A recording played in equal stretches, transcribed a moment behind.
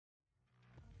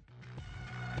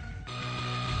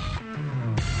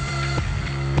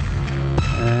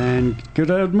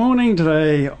Good morning.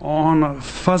 Today on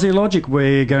Fuzzy Logic,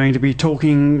 we're going to be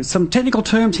talking some technical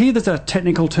terms here. There's a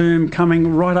technical term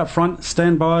coming right up front.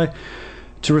 Stand by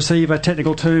to receive a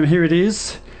technical term. Here it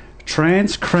is: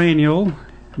 transcranial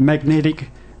magnetic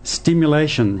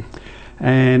stimulation.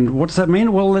 And what does that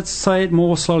mean? Well, let's say it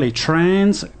more slowly.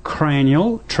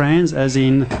 Transcranial, trans as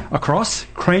in across,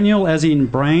 cranial as in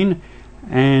brain,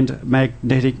 and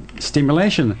magnetic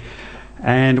stimulation.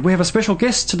 And we have a special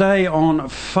guest today on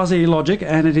Fuzzy Logic,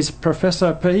 and it is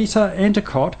Professor Peter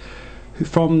Endicott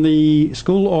from the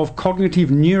School of Cognitive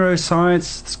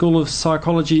Neuroscience, School of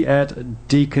Psychology at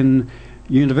Deakin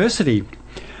University.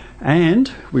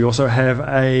 And we also have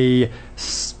a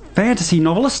fantasy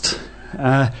novelist,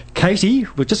 Katie.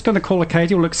 We're just going to call her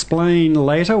Katie. We'll explain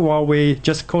later why we're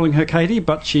just calling her Katie,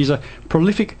 but she's a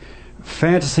prolific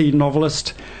fantasy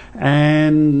novelist,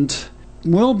 and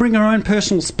we'll bring our own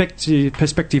personal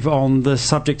perspective on the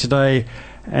subject today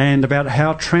and about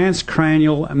how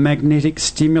transcranial magnetic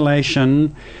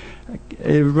stimulation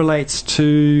relates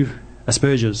to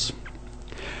Asperger's.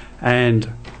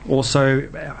 And also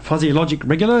Fuzzy Logic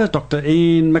regular, Dr.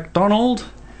 Ian MacDonald.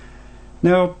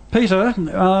 Now, Peter,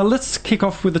 let's kick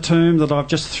off with the term that I've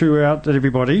just threw out at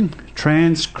everybody,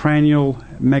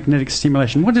 transcranial magnetic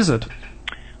stimulation. What is it?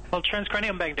 Well,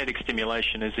 transcranial magnetic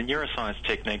stimulation is a neuroscience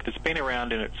technique that's been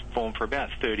around in its form for about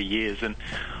 30 years, and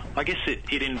I guess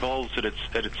it involves at its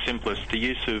simplest the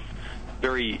use of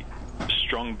very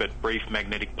strong but brief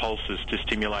magnetic pulses to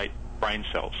stimulate brain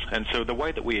cells. And so the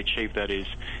way that we achieve that is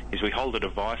we hold a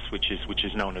device which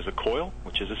is known as a coil,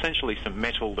 which is essentially some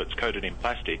metal that's coated in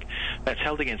plastic that's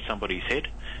held against somebody's head,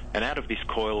 and out of this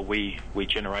coil we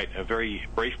generate a very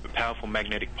brief but powerful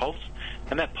magnetic pulse,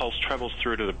 and that pulse travels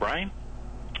through to the brain.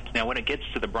 Now, when it gets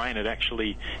to the brain, it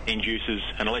actually induces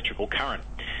an electrical current,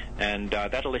 and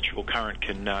that electrical current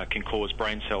can cause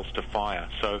brain cells to fire.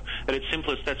 So, at its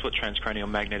simplest, that's what transcranial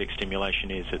magnetic stimulation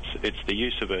is. It's the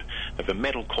use of a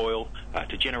metal coil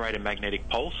to generate a magnetic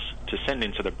pulse to send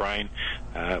into the brain,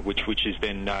 which is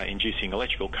then inducing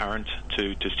electrical current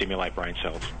to stimulate brain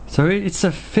cells. So it's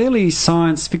a fairly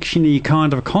science fiction-y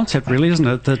kind of a concept, really, isn't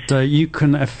it? That you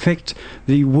can affect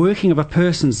the working of a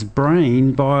person's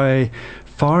brain by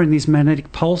firing these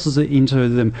magnetic pulses into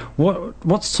them.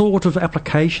 What sort of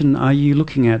application are you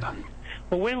looking at?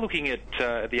 Well, we're looking at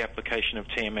the application of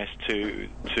TMS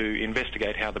to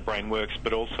investigate how the brain works,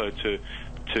 but also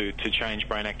to change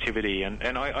brain activity.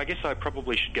 And I guess I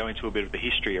probably should go into a bit of the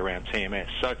history around TMS.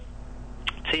 So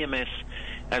TMS,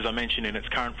 as I mentioned, in its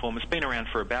current form, has been around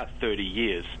for about 30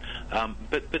 years.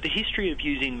 But the history of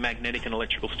using magnetic and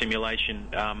electrical stimulation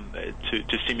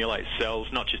to stimulate cells,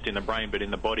 not just in the brain but in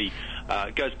the body,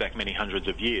 goes back many hundreds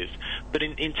of years. But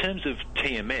in terms of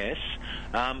TMS,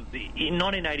 in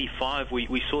 1985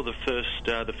 we saw the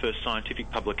first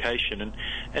scientific publication,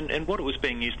 and what it was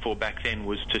being used for back then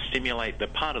was to stimulate the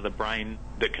part of the brain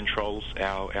that controls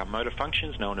our motor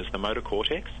functions, known as the motor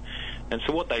cortex. And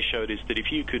so what they showed is that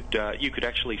if you could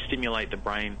actually stimulate the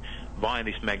brain via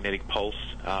this magnetic pulse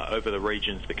over the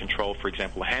regions that control, for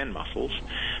example, the hand muscles,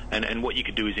 and what you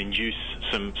could do is induce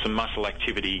some muscle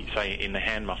activity, say, in the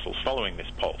hand muscles following this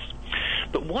pulse.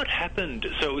 But what happened,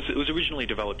 so it was originally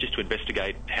developed just to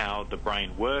investigate how the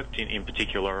brain worked, in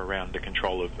particular around the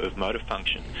control of motor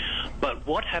function. But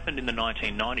what happened in the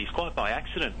 1990s, quite by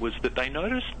accident, was that they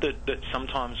noticed that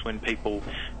sometimes when people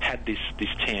had this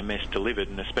TMS delivered,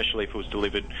 and especially if it was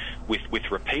delivered with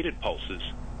repeated pulses,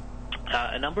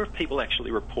 a number of people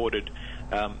actually reported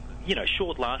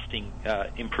short-lasting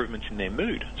improvements in their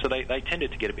mood. So they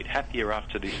tended to get a bit happier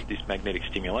after this magnetic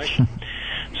stimulation.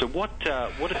 So what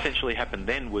essentially happened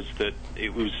then was that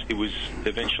it was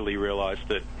eventually realised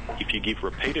that if you give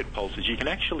repeated pulses, you can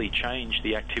actually change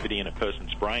the activity in a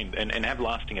person's brain and have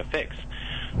lasting effects.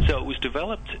 So it was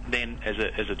developed then as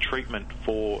a treatment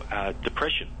for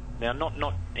depression. Now,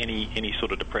 not any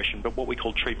sort of depression, but what we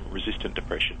call treatment-resistant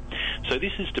depression. So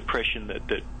this is depression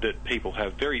that people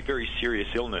have, very, very serious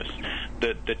illness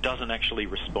that doesn't actually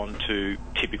respond to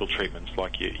typical treatments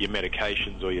like your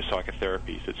medications or your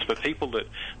psychotherapies. It's for people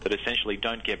that essentially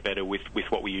don't get better with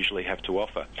what we usually have to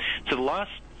offer. So the last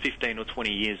 15 or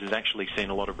 20 years has actually seen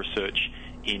a lot of research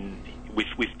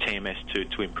with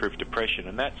TMS to improve depression,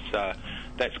 and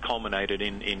that's culminated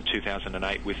in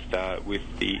 2008 with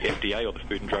the FDA, or the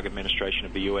Food and Drug Administration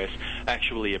of the US,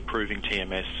 actually approving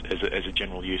TMS as a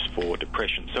general use for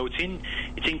depression. So it's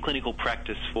in clinical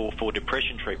practice for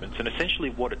depression treatments, and essentially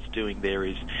what it's doing there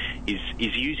is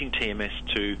using TMS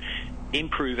to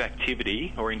improve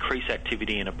activity or increase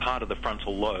activity in a part of the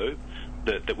frontal lobe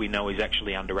that we know is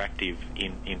actually underactive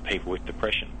in people with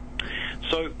depression.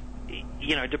 So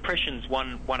depression's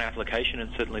one application and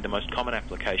certainly the most common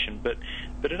application, but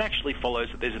it actually follows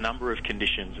that there's a number of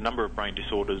conditions, a number of brain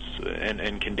disorders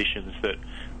and conditions that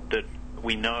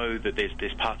we know that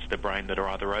there's parts of the brain that are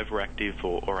either overactive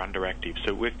or underactive.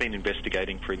 So we've been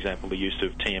investigating, for example, the use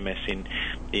of TMS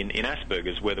in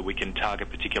Asperger's, whether we can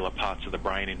target particular parts of the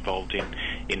brain involved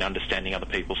in understanding other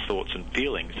people's thoughts and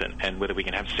feelings, and whether we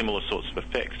can have similar sorts of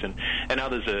effects. And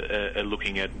others are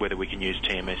looking at whether we can use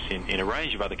TMS in a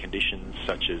range of other conditions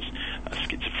such as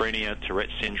schizophrenia,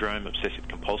 Tourette's syndrome, obsessive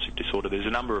compulsive disorder. There's a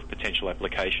number of potential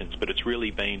applications, but it's really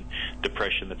been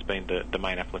depression that's been the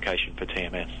main application for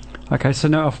TMS. Okay, so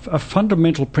now a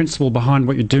fundamental principle behind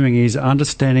what you're doing is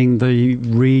understanding the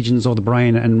regions of the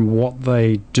brain and what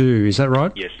they do. Is that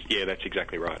right? Yes, yeah, that's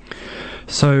exactly right.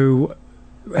 So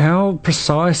how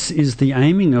precise is the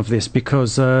aiming of this?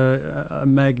 Because a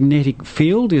magnetic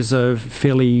field is a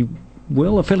fairly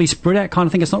spread out kind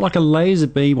of thing. It's not like a laser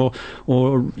beam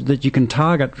or that you can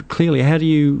target clearly.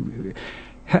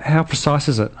 How precise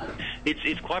is it?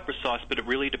 It's quite precise, but it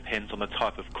really depends on the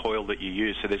type of coil that you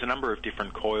use. So there's a number of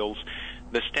different coils.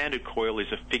 The standard coil is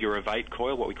a figure-of-8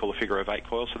 coil, what we call a figure-of-8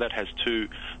 coil. So that has two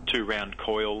round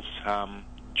coils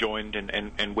joined,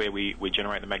 and where we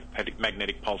generate the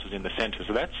magnetic pulses in the centre.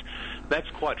 So that's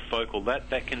quite focal.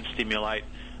 That can stimulate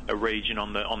a region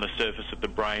on the surface of the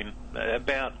brain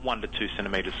about 1 to 2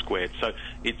 centimetres squared. So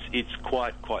it's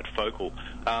quite focal.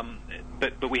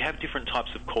 But we have different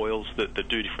types of coils that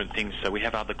do different things. So we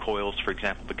have other coils, for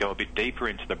example, that go a bit deeper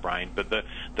into the brain. But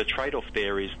the trade-off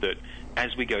there is that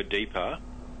as we go deeper,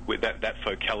 with that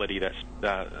focality,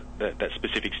 that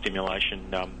specific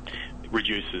stimulation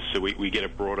reduces, so we get a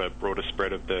broader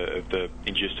spread of the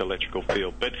induced electrical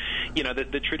field. But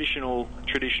the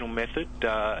traditional method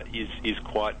is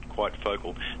quite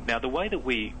focal. Now the way that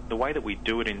we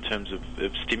do it in terms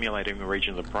of stimulating a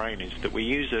region of the brain is that we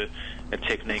use a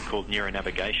technique called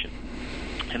neuronavigation,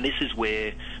 and this is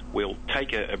where we'll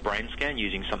take a brain scan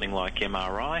using something like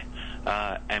MRI,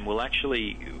 and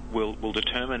we'll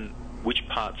determine which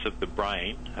parts of the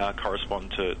brain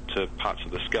correspond to parts of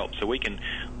the scalp. So we can,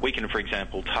 for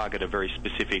example, target a very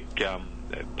specific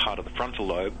part of the frontal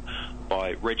lobe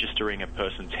by registering a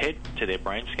person's head to their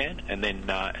brain scan, and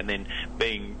then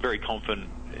being very confident.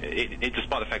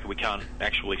 Despite the fact that we can't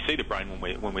actually see the brain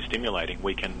when we're stimulating,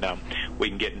 we can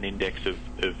get an index of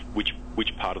which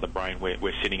part of the brain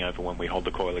we're sitting over when we hold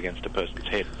the coil against a person's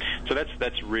head. So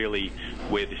that's really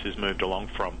where this has moved along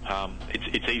from.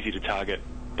 It's easy to target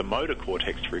the motor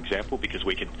cortex, for example, because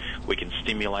we can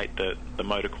stimulate the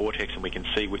motor cortex and we can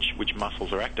see which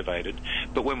muscles are activated.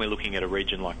 But when we're looking at a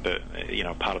region like the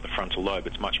part of the frontal lobe,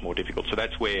 it's much more difficult. So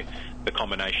that's where the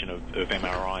combination of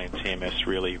MRI and TMS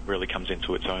really comes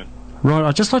into its own. Right,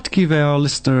 I'd just like to give our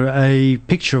listener a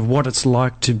picture of what it's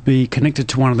like to be connected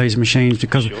to one of these machines,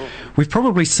 because Sure. We've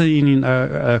probably seen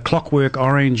a Clockwork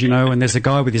Orange, and there's a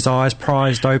guy with his eyes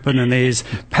prized open and there's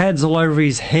pads all over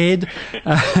his head.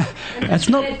 It's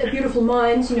not a beautiful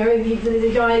mind,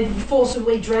 the guy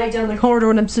forcibly dragged down the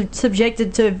corridor and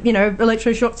subjected to,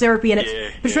 electroshock therapy, and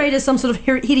it's portrayed as some sort of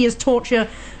hideous torture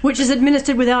which is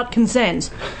administered without consent.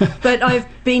 But I've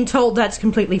been told that's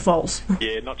completely false.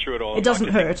 Yeah, not true at all. It doesn't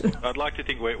hurt. I'd like to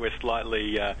think we're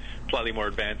slightly more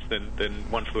advanced than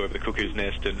One Flew Over the Cuckoo's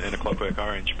Nest and A Clockwork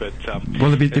Orange. But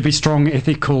well, there'd be strong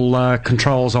ethical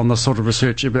controls on the sort of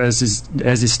research as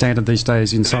is standard these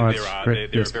days in science.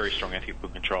 There are very strong ethical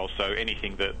controls. So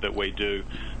anything that we do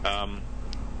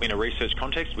in a research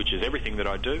context, which is everything that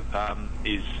I do,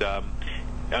 is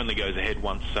only goes ahead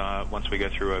once we go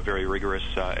through a very rigorous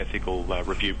ethical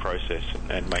review process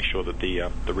and make sure that the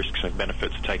risks and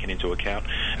benefits are taken into account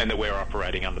and that we're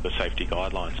operating under the safety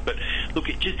guidelines. But look,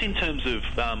 just in terms of,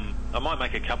 I might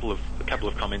make a couple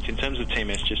of comments in terms of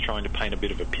TMS, just trying to paint a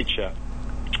bit of a picture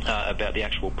about the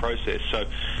actual process. So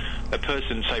a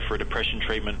person, say for a depression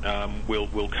treatment,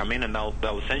 will come in and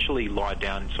they'll essentially lie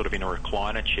down sort of in a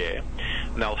recliner chair,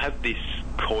 and they'll have this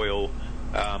coil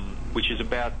which is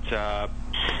about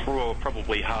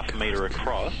probably half a metre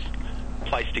across,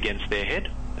 placed against their head,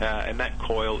 and that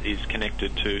coil is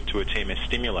connected to a TMS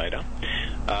stimulator,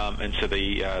 and so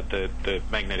the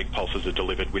magnetic pulses are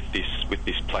delivered with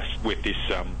this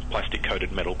plastic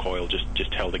coated metal coil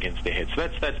just held against their head. So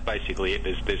that's basically it.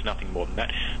 There's nothing more than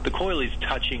that. The coil is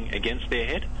touching against their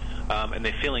head, and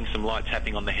they're feeling some light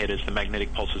tapping on the head as the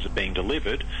magnetic pulses are being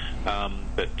delivered,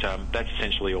 but that's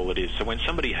essentially all it is. So when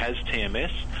somebody has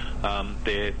TMS,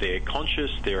 they're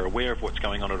conscious, they're aware of what's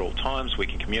going on at all times. We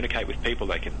can communicate with people,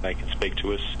 they can speak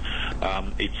to us.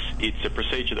 It's a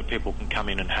procedure that people can come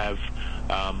in and have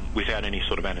without any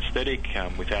sort of anaesthetic,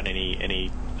 without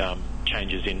any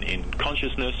changes in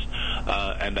consciousness,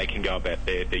 and they can go about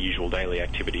their usual daily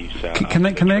activities. Can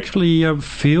they actually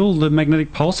feel the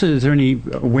magnetic pulse? Is there any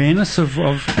awareness of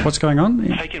what's going on?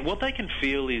 What they can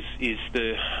feel is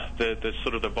the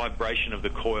sort of the vibration of the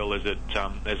coil as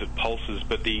it pulses,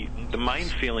 but the main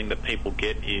feeling that people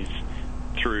get is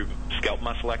through scalp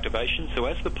muscle activation. So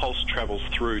as the pulse travels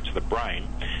through to the brain,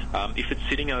 if it's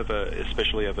sitting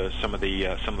especially over some of the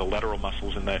lateral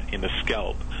muscles in the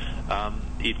scalp,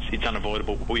 it's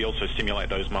unavoidable. We also stimulate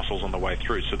those muscles on the way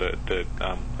through, so the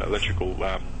electrical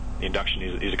induction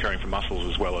is occurring from muscles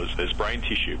as well as brain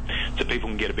tissue. So people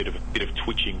can get a bit of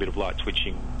twitching, bit of light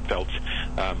twitching felt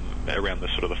around the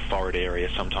sort of the forehead area,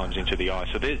 sometimes into the eye.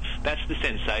 So that's the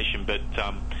sensation, but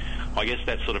I guess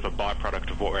that's sort of a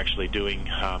byproduct of what we're actually doing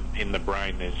in the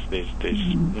brain.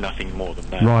 There's nothing more than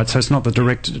that. Right, so it's not the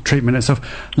direct treatment itself.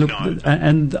 Look, no.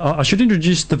 And I should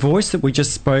introduce the voice that we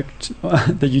just spoke,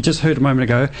 that you just heard a moment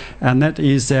ago, and that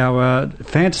is our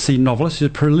fantasy novelist, who's a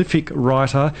prolific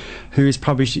writer who has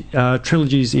published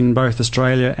trilogies in both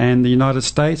Australia and the United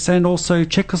States, and also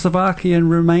Czechoslovakia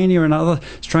and Romania and other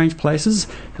strange places,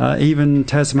 even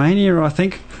Tasmania, I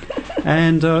think.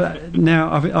 And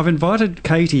now I've invited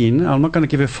Katie in. I'm not going to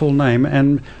give her full name,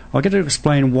 and I'll get her to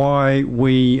explain why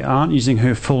we aren't using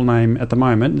her full name at the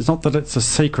moment. It's not that it's a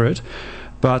secret,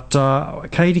 but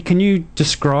Katie, can you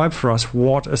describe for us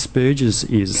what Asperger's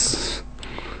is?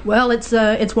 Well,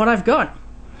 it's what I've got.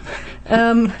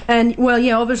 And well,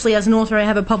 yeah, obviously as an author I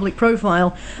have a public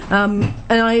profile, and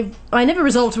I never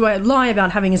resolve to lie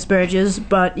about having Asperger's,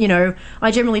 but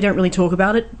I generally don't really talk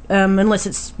about it unless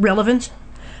it's relevant.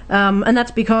 And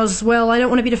that's because, well, I don't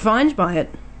want to be defined by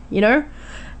it,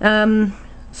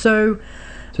 So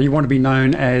you want to be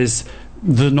known as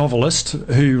the novelist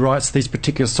who writes these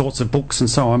particular sorts of books and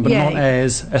so on, but not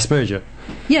as Asperger.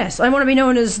 Yes, I want to be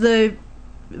known as the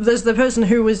person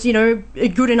who was,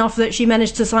 good enough that she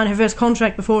managed to sign her first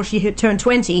contract before she had turned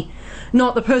 20,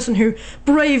 not the person who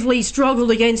bravely struggled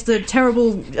against the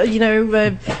terrible,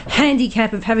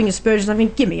 handicap of having Asperger's. I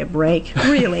mean, give me a break,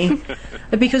 really.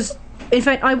 Because, in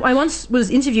fact, I once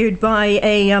was interviewed by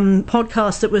a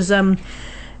podcast that was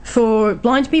for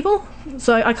blind people.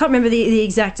 So I can't remember the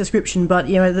exact description, but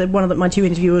one of my two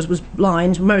interviewers was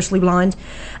blind, mostly blind,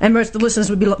 and most of the listeners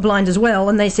would be blind as well.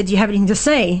 And they said, "Do you have anything to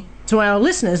say to our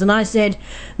listeners?" And I said,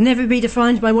 "Never be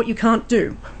defined by what you can't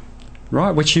do."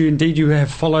 Right, which you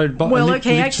have followed by... Well,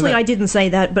 okay, actually I didn't say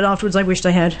that, but afterwards I wished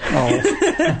I had.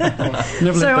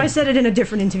 Oh. So I said it in a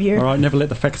different interview. All right, never let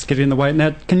the facts get in the way.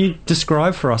 Now, can you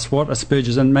describe for us what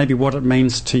Asperger's and maybe what it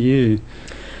means to you?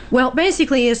 Well,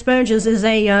 basically, Asperger's is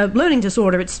a learning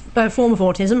disorder. It's a form of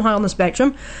autism, high on the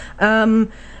spectrum.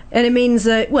 And it means,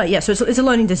 so it's a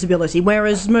learning disability,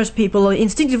 whereas most people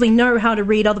instinctively know how to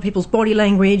read other people's body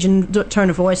language and tone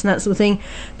of voice and that sort of thing.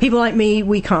 People like me,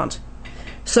 we can't.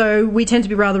 So we tend to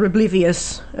be rather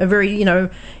oblivious, very,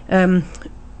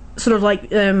 sort of like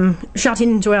shut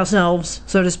into ourselves,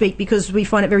 so to speak, because we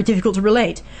find it very difficult to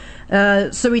relate.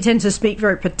 So we tend to speak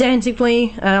very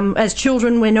pedantically. As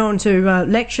children, we're known to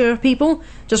lecture people,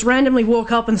 just randomly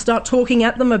walk up and start talking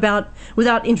at them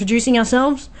without introducing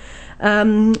ourselves.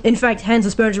 In fact, Hans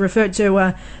Asperger referred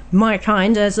to my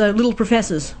kind as little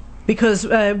professors, because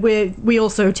we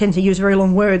also tend to use very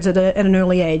long words at an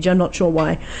early age. I'm not sure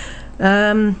why.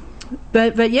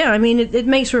 But yeah, I mean, it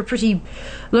makes for a pretty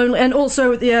lonely... And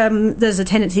also, there's a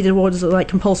tendency towards, like,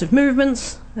 compulsive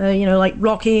movements, like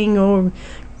rocking or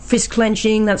fist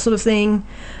clenching, that sort of thing.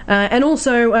 And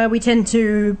also, we tend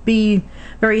to be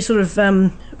very sort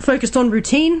of focused on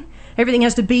routine. Everything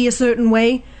has to be a certain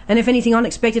way, and if anything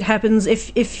unexpected happens,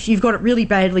 if you've got it really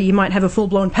badly, you might have a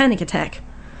full-blown panic attack.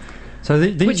 So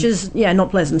which is, not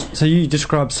pleasant. So you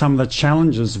described some of the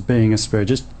challenges of being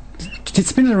Asperger's.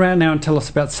 Spin it around now and tell us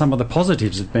about some of the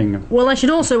positives of being... Well, I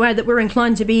should also add that we're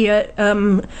inclined to be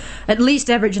at least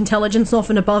average intelligence,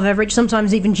 often above average,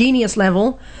 sometimes even genius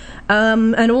level.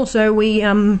 And also we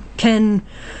have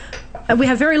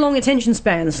very long attention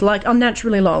spans, like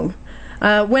unnaturally long.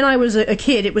 When I was a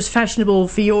kid, it was fashionable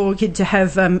for your kid to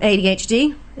have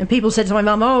ADHD, and people said to my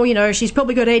mum, "Oh, she's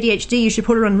probably got ADHD, you should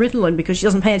put her on Ritalin because she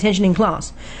doesn't pay attention in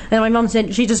class." And my mum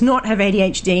said, "She does not have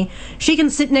ADHD. She can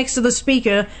sit next to the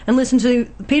speaker and listen to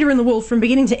Peter and the Wolf from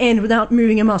beginning to end without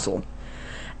moving a muscle."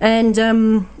 And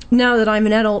now that I'm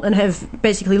an adult and have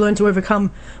basically learned to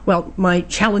overcome, my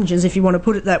challenges, if you want to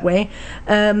put it that way,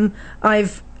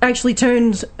 I've actually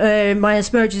turned my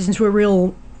Asperger's into a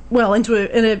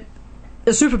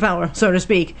superpower, so to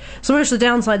speak. So most of the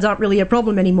downsides aren't really a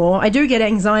problem anymore. I do get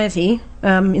anxiety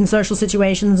in social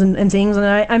situations and things, and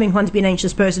I'm inclined to be an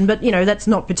anxious person, but, that's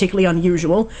not particularly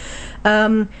unusual.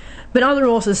 But other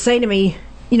authors say to me,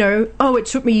 it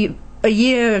took me a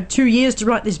year, 2 years to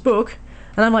write this book.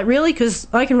 And I'm like, really? Because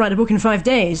I can write a book in 5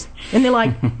 days. And they're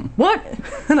like, what?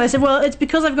 And I said, well, it's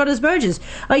because I've got Asperger's.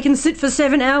 I can sit for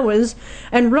 7 hours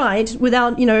and write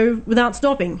without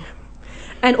stopping.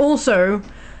 And also,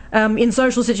 in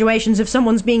social situations, if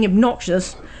someone's being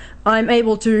obnoxious, I'm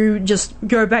able to just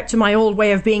go back to my old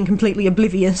way of being completely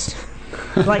oblivious.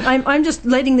 Like, I'm just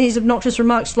letting these obnoxious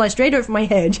remarks fly straight over my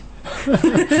head.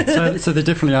 So there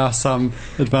definitely are some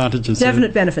advantages.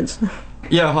 Definite benefits.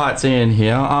 Yeah, hi, it's Ian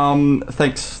here.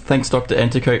 Thanks, Dr.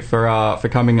 Entercote, for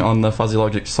coming on the Fuzzy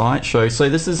Logic Science Show. So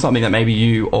this is something that maybe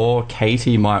you or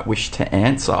Katie might wish to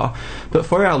answer, but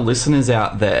for our listeners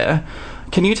out there,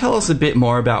 can you tell us a bit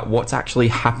more about what's actually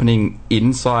happening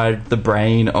inside the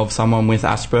brain of someone with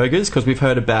Asperger's? Because we've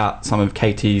heard about some of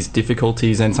Katie's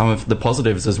difficulties and some of the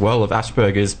positives as well of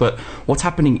Asperger's, but what's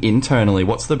happening internally?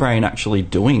 What's the brain actually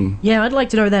doing? Yeah, I'd like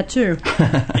to know that too.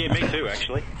 Yeah, me too,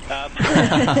 actually.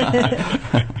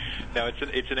 No,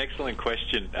 it's an excellent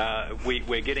question.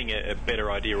 We're getting a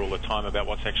better idea all the time about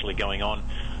what's actually going on.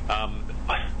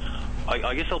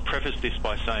 I guess I'll preface this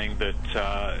by saying that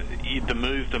the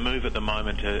move at the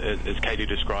moment, as Katie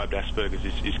described, Asperger's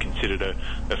is considered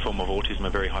a form of autism, a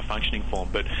very high functioning form.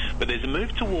 But there's a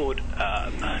move toward,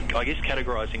 I guess,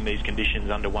 categorising these conditions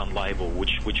under one label,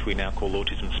 which we now call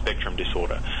autism spectrum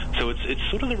disorder. So it's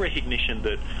sort of the recognition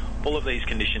that all of these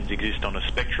conditions exist on a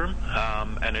spectrum,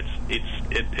 and I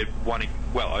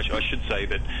should say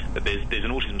that there's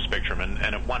an autism spectrum, and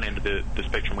at one end of the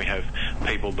spectrum we have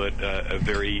people that are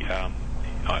very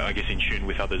I guess in tune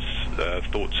with others'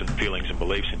 thoughts and feelings and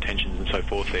beliefs, intentions and so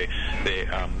forth.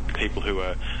 They're people who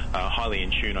are highly in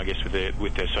tune, I guess,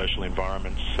 with their social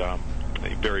environments,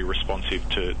 very responsive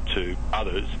to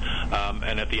others.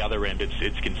 And at the other end,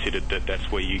 it's considered that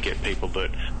that's where you get people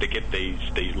that get these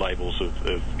labels of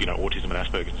autism and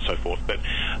Asperger's and so forth. But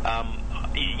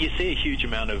you see a huge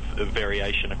amount of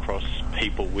variation across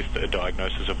people with a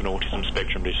diagnosis of an autism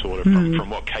spectrum disorder, from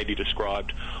what Katie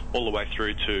described all the way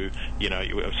through to,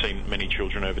 I've seen many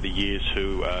children over the years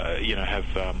who,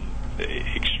 have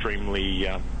extremely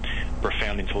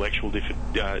profound intellectual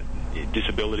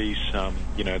disabilities.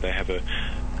 They have a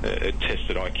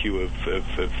tested IQ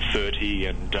of 30,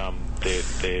 and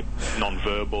they're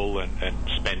non-verbal and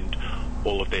spend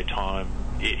all of their time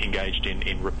engaged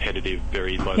in repetitive,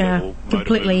 very low-level motor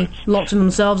completely movements. Locked in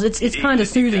themselves. It's kind of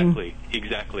soothing.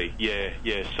 Exactly. Yeah.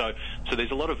 So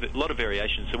there's a lot of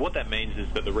variation. So what that means is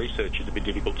that the research is a bit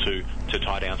difficult to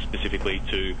tie down specifically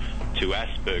to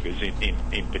Asperger's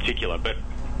in particular. But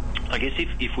I guess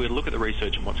if we look at the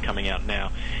research and what's coming out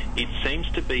now, it seems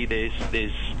to be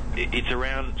it's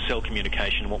around cell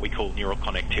communication, what we call neural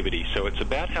connectivity. So it's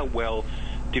about how well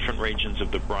different regions of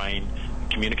the brain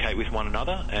communicate with one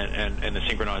another, and the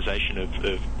synchronization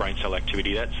of brain cell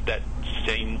activity. That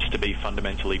seems to be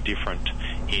fundamentally different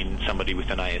in somebody with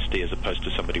an ASD as opposed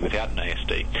to somebody without an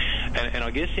ASD. And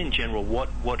I guess in general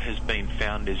what has been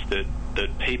found is that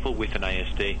people with an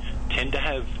ASD tend to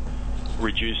have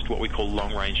reduced what we call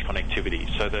long-range connectivity.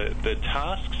 So the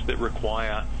tasks that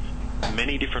require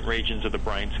many different regions of the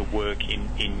brain to work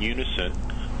in unison,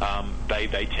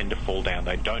 they tend to fall down.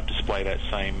 They don't display that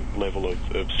same level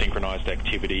of synchronized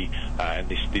activity and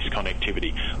this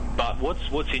connectivity. But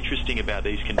what's interesting about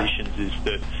these conditions is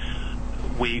that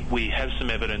we have some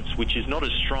evidence, which is not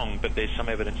as strong, but there's some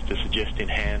evidence to suggest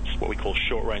enhanced what we call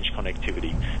short-range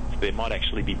connectivity. So there might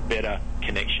actually be better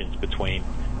connections between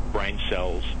brain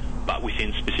cells, but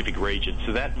within specific regions.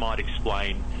 So that might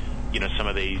explain some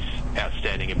of these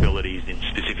outstanding abilities in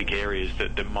specific areas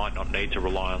that might not need to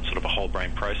rely on sort of a whole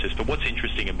brain process. But what's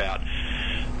interesting about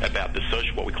the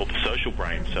social, what we call the social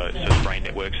brain, so the brain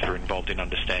networks that are involved in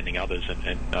understanding others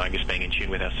and I guess being in tune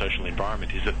with our social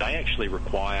environment, is that they actually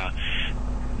require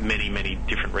many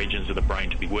different regions of the brain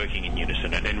to be working in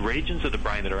unison, and regions of the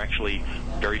brain that are actually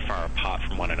very far apart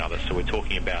from one another. So we're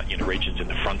talking about regions in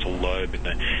the frontal lobe, in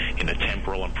the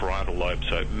temporal and parietal lobe.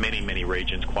 So many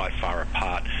regions quite far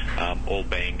apart, all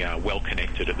being well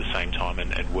connected at the same time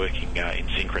and working in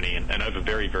synchrony and over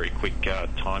very quick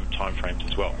time frames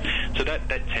as well. So that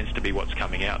tends to be what's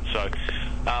coming out. So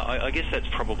I guess that's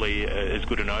probably as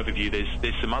good an overview.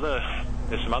 There's some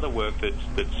other work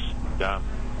that's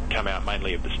come out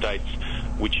mainly of the States,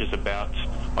 which is about,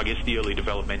 I guess, the early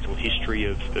developmental history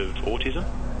of autism.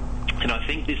 And I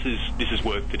think this is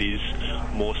work that is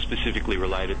more specifically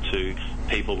related to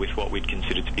people with what we'd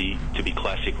consider to be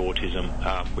classic autism,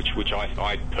 which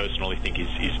I personally think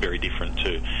is very different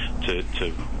to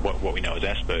what we know as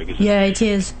Asperger's. Yeah, it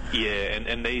is. Yeah,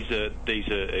 and these are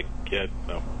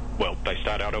well, they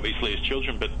start out obviously as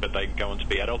children, but they go on to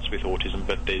be adults with autism.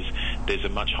 But there's a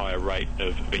much higher rate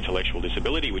of intellectual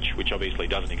disability, which obviously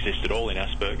doesn't exist at all in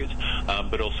Asperger's,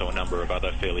 but also a number of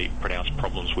other fairly pronounced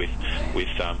problems with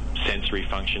sensory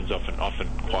functions, often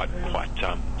quite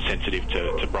sensitive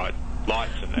to bright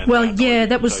lights.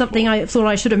 That was something I thought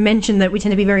I should have mentioned, that we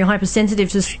tend to be very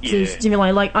hypersensitive to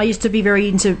stimuli. Like, I used to be very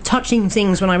into touching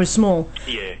things when I was small.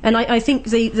 Yeah. And I think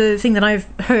the thing that I've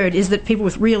heard is that people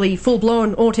with really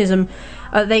full-blown autism,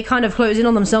 they kind of close in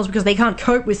on themselves because they can't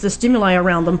cope with the stimuli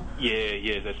around them.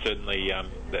 Yeah, that's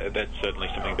certainly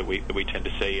something that we tend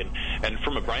to see. And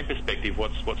from a brain perspective,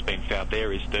 what's been found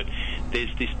there is that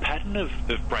there's this pattern of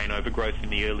brain overgrowth in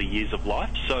the early years of life.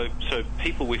 So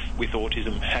people with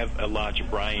autism have a larger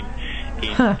brain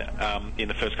in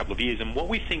the first couple of years. And what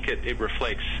we think it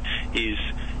reflects is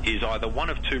either one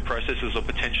of two processes or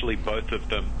potentially both of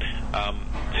them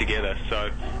together.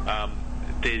 So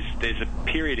there's a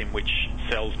period in which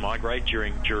cells migrate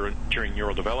during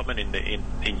neural development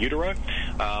in utero,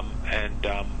 and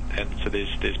so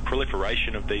there's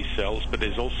proliferation of these cells, but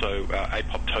there's also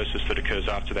apoptosis that occurs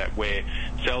after that, where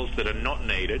cells that are not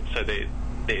needed, so they're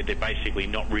basically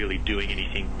not really doing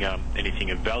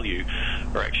anything of value,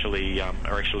 are actually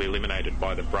eliminated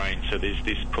by the brain. So there's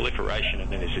this proliferation, and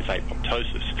then there's this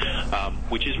apoptosis,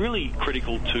 which is really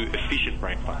critical to efficient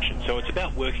brain function. So it's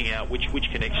about working out which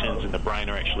connections in the brain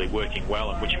are actually working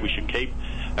well and which we should keep,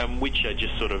 and which are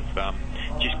just sort of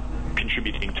just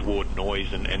contributing toward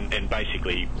noise and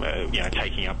basically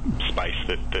taking up space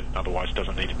that otherwise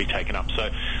doesn't need to be taken up. So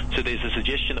there's a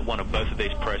suggestion that one of both of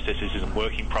these processes isn't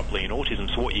working properly in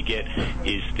autism. So what you get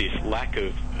is this lack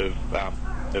of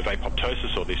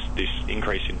apoptosis, or this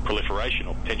increase in proliferation,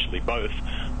 or potentially both,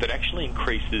 that actually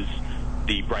increases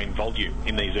the brain volume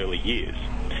in these early years.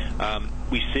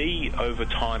 We see over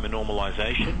time a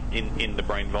normalisation in the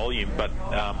brain volume, but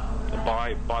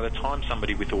by the time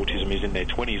somebody with autism is in their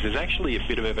 20s, there's actually a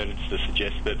bit of evidence to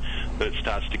suggest that it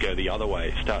starts to go the other way.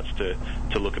 It starts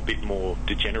to look a bit more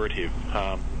degenerative.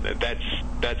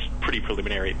 That's pretty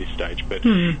preliminary at this stage, but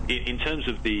in terms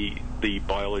of the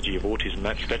biology of autism,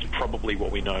 that's probably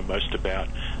what we know most about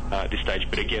at this stage.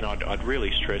 But again, I'd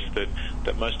really stress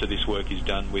that most of this work is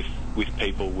done with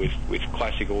people with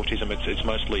classic autism. It's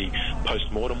mostly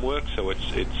post-mortem work, so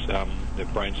it's the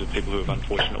brains of people who have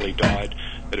unfortunately died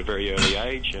at a very early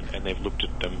age, and they've looked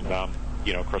at them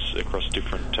across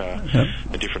different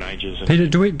ages. Peter,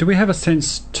 do we have a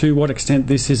sense to what extent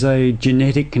this is a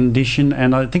genetic condition?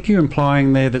 And I think you're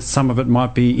implying there that some of it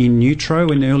might be in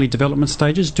utero, in early development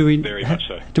stages. Very much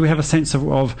so. Do we have a sense of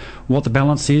what the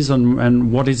balance is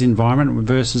and what is environment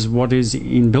versus what is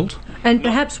inbuilt? And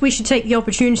perhaps we should take the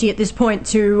opportunity at this point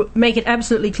to make it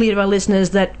absolutely clear to our listeners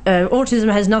that autism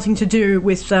has nothing to do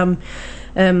with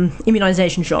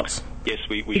immunisation shots. Yes,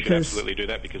 we should absolutely do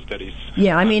that, because that is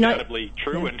undoubtedly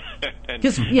true.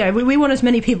 Because we want as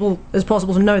many people as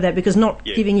possible to know that, because not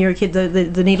giving your kid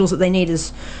the needles that they need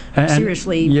is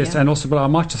seriously... Yes, and also, but I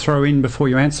might just throw in before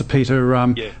you answer, Peter,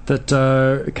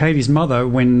 that Katie's mother,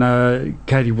 when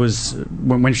Katie was...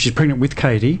 when she's pregnant with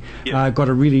Katie, got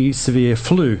a really severe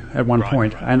flu at one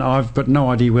point, and I've got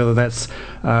no idea whether that's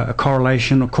a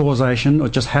correlation or causation, or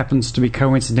just happens to be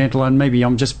coincidental, and maybe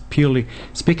I'm just purely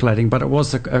speculating, but it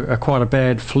was quite a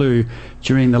bad flu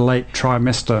during the late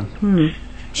trimester.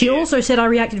 She also said I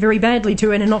reacted very badly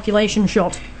to an inoculation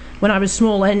shot when I was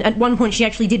small, and at one point she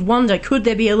actually did wonder, could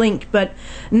there be a link? But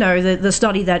no, the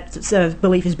study that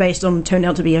belief is based on turned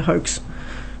out to be a hoax.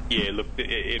 Yeah, look,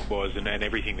 it was, and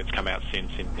everything that's come out since,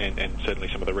 and certainly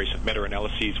some of the recent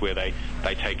meta-analyses where they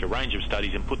take a range of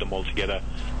studies and put them all together,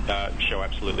 show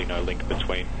absolutely no link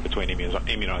between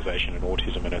immunisation and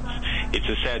autism, and it's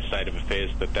a sad state of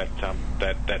affairs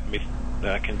that myth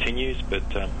continues, but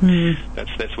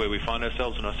that's where we find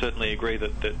ourselves, and I certainly agree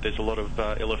that there's a lot of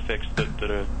ill effects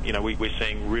that are, we're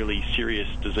seeing really serious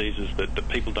diseases that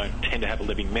people don't tend to have a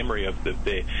living memory of, that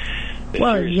they're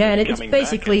and it's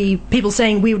basically people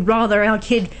saying we would rather our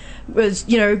kid was,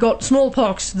 got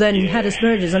smallpox than had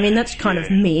Asperger's. I mean, that's kind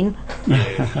of mean.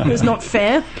 It's not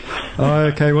fair.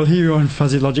 Okay, well, here on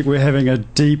Fuzzy Logic, we're having a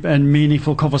deep and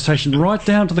meaningful conversation right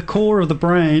down to the core of the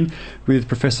brain with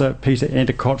Professor Peter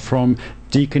Endicott from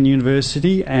Deakin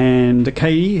University, and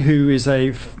Katie, who is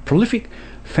a prolific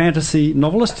fantasy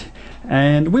novelist.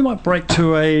 And we might break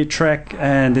to a track,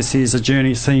 and this is A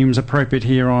Journey Seems Appropriate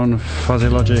here on Fuzzy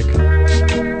Logic.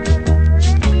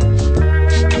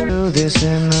 this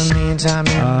in the meantime.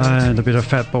 And a bit of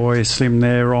Fatboy Slim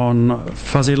there on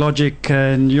Fuzzy Logic,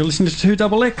 and you're listening to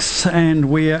 2XX, and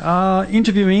we are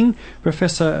interviewing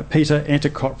Professor Peter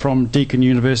Endicott from Deakin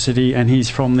University, and he's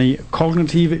from the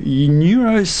Cognitive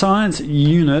Neuroscience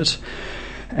Unit,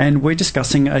 and we're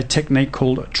discussing a technique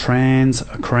called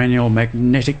transcranial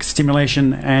magnetic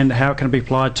stimulation and how it can be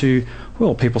applied to,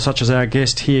 well, people such as our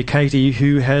guest here, Katie,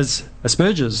 who has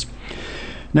Asperger's.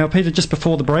 Now, Peter, just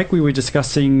before the break, we were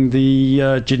discussing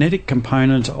the genetic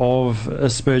component of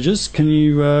Asperger's. Can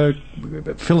you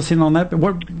fill us in on that?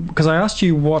 Because I asked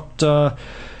you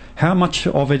how much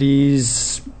of it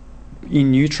is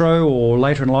in utero or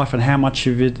later in life, and how much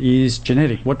of it is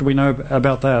genetic. What do we know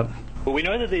about that? Well, we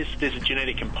know that there's a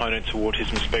genetic component to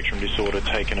autism spectrum disorder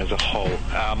taken as a whole.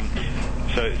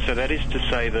 So that is to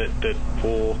say that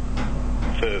for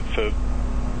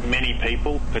many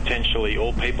people, potentially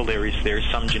all people, there is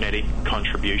some genetic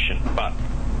contribution. But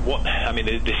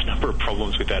there's a number of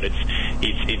problems with that.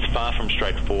 It's far from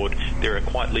straightforward. There are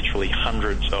quite literally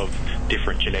hundreds of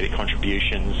different genetic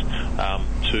contributions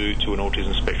to an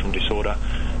autism spectrum disorder.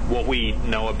 What we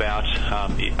know about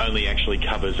it only actually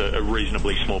covers a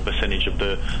reasonably small percentage of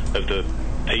the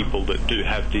people that do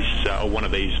have this one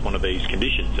of these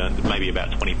conditions, and maybe about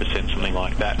 20%, something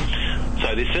like that.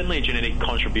 So there's certainly a genetic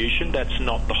contribution. That's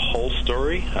not the whole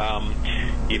story.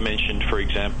 You mentioned, for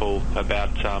example, about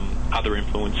other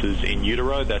influences in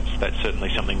utero. That's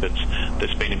certainly something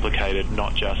that's been implicated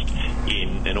not just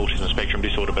in an autism spectrum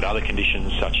disorder, but other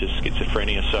conditions such as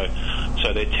schizophrenia.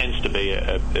 So there tends to be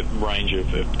a range of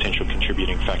potential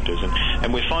contributing factors,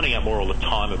 and we're finding out more all the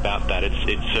time about that.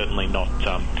 It's certainly not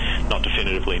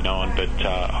definitively known, but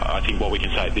I think what we can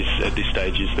say at this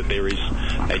stage is that there is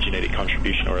a genetic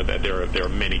contribution, or that there are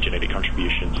many genetic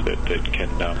contributions that can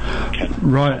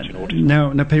right.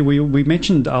 Now, Peter, we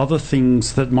mentioned other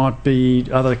things that might be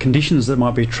other conditions that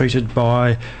might be treated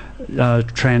by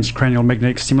transcranial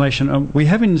magnetic stimulation. We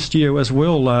have in the studio as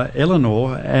well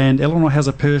Eleanor, and Eleanor has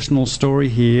a personal story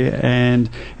here, and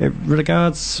it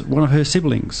regards one of her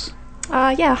siblings.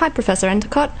 Hi, Professor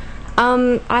Endicott.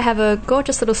 I have a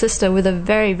gorgeous little sister with a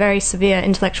very, very severe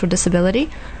intellectual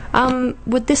disability.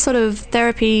 Would this sort of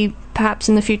therapy perhaps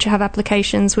in the future have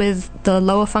applications with the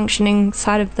lower functioning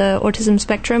side of the autism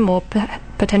spectrum, or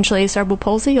potentially cerebral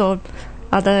palsy or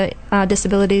other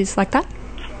disabilities like that?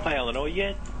 Hi, Eleanor.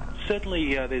 Yeah,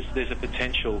 certainly there's a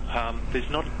potential. There's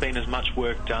not been as much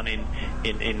work done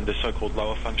in the so-called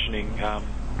lower functioning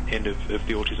end of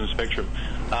the autism spectrum,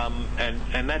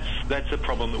 and that's a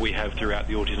problem that we have throughout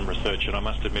the autism research, and I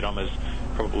must admit I'm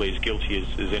probably as guilty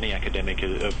as any academic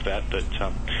of that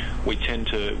we tend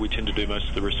to do most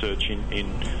of the research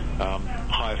in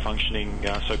higher functioning,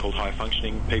 so-called high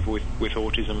functioning people with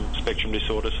autism spectrum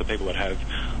disorder, so people that have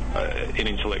an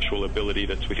intellectual ability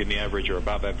that's within the average or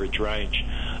above average range.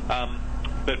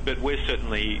 But we're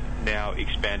certainly now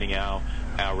expanding our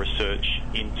research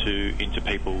into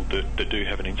people that do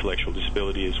have an intellectual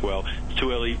disability as well. It's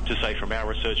too early to say from our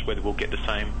research whether we'll get the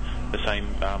same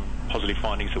positive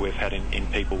findings that we've had in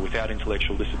people without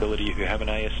intellectual disability who have an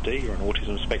ASD or an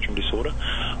autism spectrum disorder.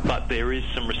 But there is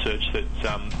some research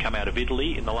that's come out of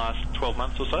Italy in the last 12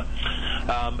 months or so,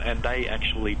 and they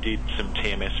actually did some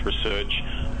TMS research,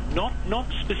 not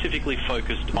specifically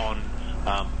focused on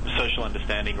social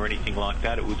understanding or anything like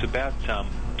that. It was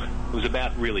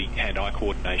about really hand-eye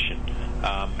coordination,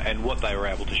 and what they were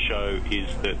able to show is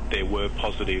that there were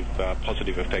positive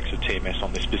effects of TMS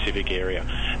on this specific area,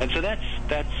 and so that's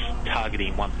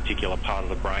targeting one particular part of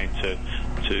the brain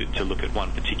to look at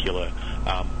one particular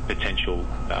potential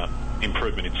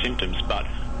improvement in symptoms. But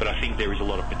I think there is a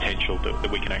lot of potential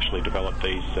that we can actually develop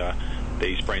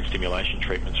these brain stimulation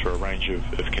treatments for a range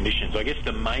of conditions. I guess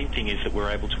the main thing is that we're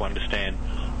able to understand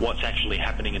what's actually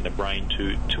happening in the brain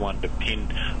to underpin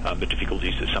the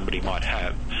difficulties that somebody might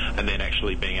have, and then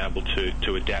actually being able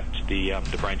to adapt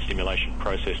the brain stimulation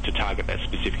process to target that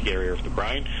specific area of the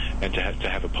brain and to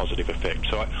have a positive effect.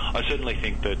 So I certainly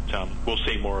think that we'll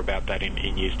see more about that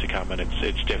in years to come, and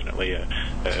it's definitely a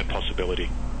possibility.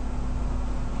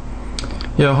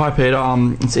 Yeah, hi Peter,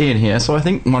 it's Ian here. So I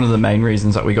think one of the main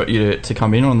reasons that we got you to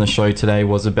come in on the show today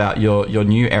was about your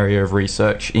new area of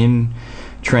research in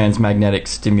transmagnetic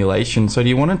stimulation. So do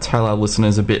you want to tell our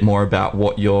listeners a bit more about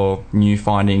what your new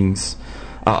findings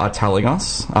are telling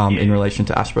us in relation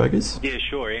to Asperger's? Yeah,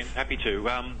 sure, Ian. Happy to.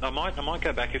 I might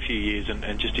go back a few years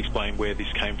and just explain where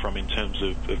this came from in terms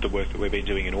of the work that we've been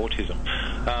doing in autism.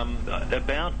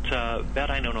 About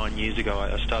 8 or 9 years ago,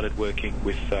 I started working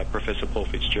with Professor Paul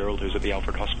Fitzgerald, who's at the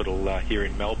Alfred Hospital here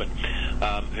in Melbourne,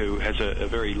 who has a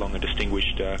very long and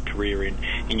distinguished career in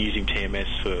using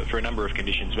TMS for a number of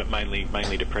conditions, but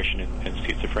mainly depression and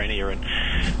schizophrenia.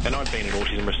 And I'd been an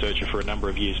autism researcher for a number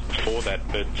of years before that,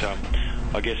 but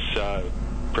I guess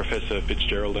Professor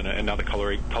Fitzgerald and another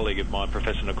colleague of mine,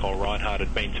 Professor Nicole Reinhardt,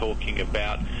 had been talking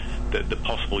about the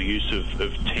possible use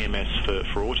of TMS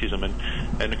for autism,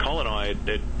 and Nicole and I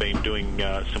had been doing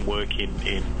some work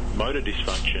in motor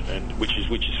dysfunction, and which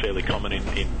is fairly common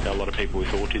in a lot of people with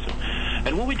autism.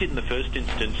 And what we did in the first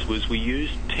instance was we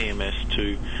used TMS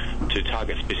to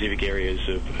target specific areas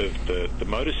of the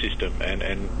motor system,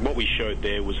 and what we showed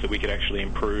there was that we could actually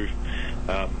improve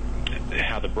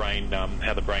how the brain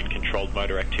controlled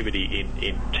motor activity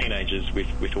in teenagers with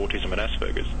autism and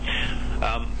Asperger's,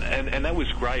 and that was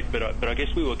great. But I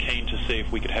guess we were keen to see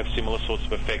if we could have similar sorts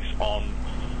of effects on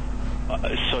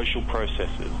social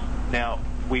processes. Now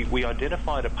we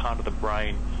identified a part of the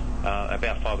brain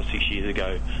about 5 or 6 years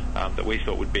ago that we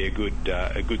thought would be a good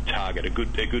target, a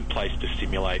good place to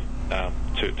stimulate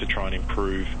to try and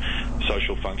improve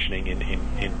social functioning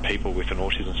in people with an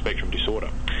autism spectrum disorder.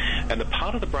 And the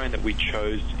part of the brain that we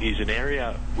chose is an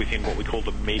area within what we call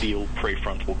the medial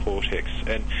prefrontal cortex.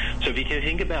 And so if you can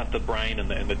think about the brain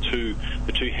and the two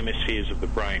hemispheres of the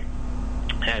brain,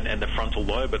 and the frontal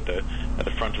lobe at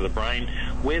the front of the brain,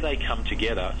 where they come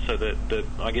together, so that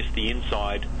I guess the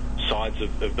inside sides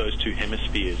of those two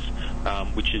hemispheres,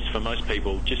 which is for most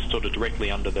people just sort of directly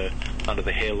under the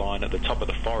hairline at the top of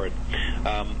the forehead.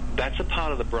 That's a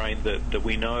part of the brain that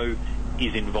we know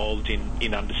is involved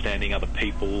in understanding other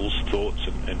people's thoughts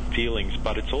and feelings,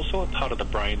 but it's also a part of the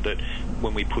brain that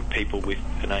when we put people with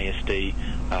an ASD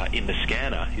in the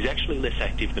scanner is actually less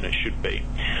active than it should be.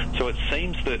 So it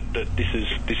seems that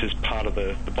this is part of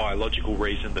the biological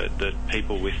reason that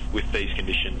people with these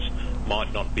conditions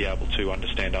might not be able to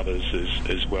understand others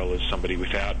as well as somebody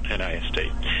without an ASD.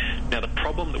 Now the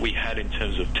problem that we had in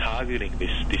terms of targeting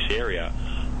this area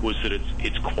was that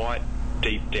it's quite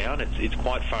deep down. It's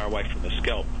quite far away from the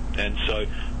scalp, and so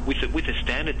with a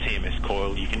standard TMS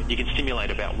coil, you can stimulate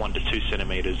about 1 to 2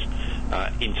 centimeters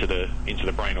into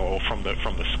the brain or from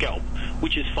the scalp,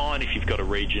 which is fine if you've got a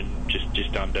region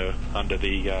just under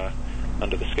the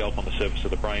scalp on the surface of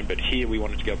the brain. But here we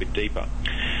wanted to go a bit deeper.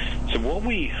 So what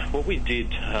we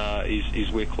did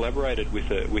is we collaborated with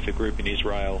a group in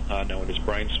Israel known as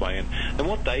BrainSway, and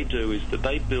what they do is that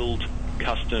they build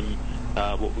custom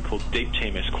what we call deep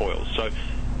TMS coils. So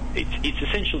it's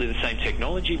essentially the same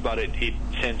technology, but it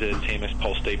sends a TMS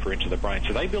pulse deeper into the brain.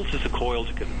 So they built us a coil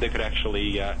that could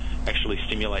actually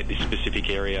stimulate this specific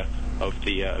area of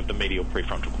the medial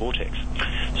prefrontal cortex.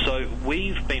 So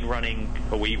we've been running,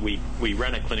 or we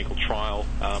ran a clinical trial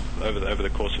over the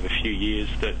course of a few years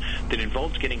that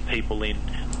involved getting people in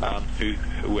who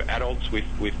were adults with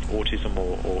autism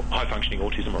or high functioning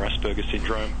autism or Asperger's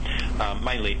syndrome,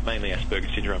 mainly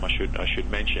Asperger's syndrome, I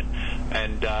should mention,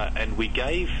 and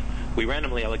we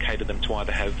randomly allocated them to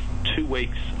either have 2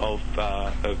 weeks of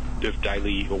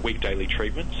daily or week daily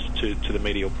treatments to the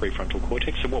medial prefrontal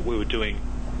cortex. So what we were doing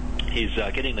is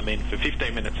getting them in for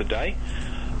 15 minutes a day,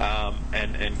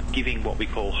 and giving what we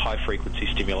call high-frequency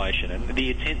stimulation. And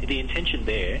the intention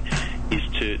there is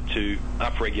to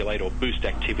upregulate or boost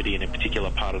activity in a particular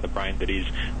part of the brain that is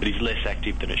less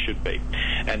active than it should be.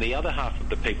 And the other half of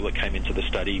the people that came into the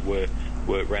study were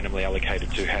randomly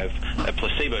allocated to have a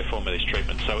placebo form of this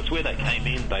treatment. So it's where they came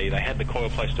in, they had the coil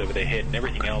placed over their head and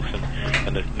everything else,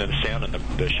 and the sound and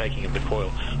the shaking of the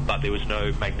coil, but there was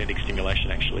no magnetic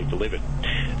stimulation actually delivered.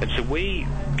 And so we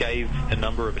gave a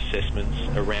number of assessments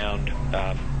around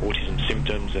autism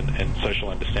symptoms and social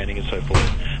understanding and so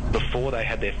forth before they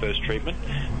had their first treatment,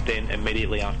 then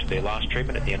immediately after their last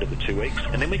treatment at the end of the 2 weeks,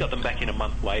 and then we got them back in a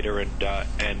month later and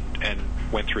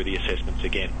went through the assessments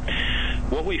again.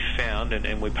 What we found,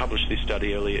 and we published this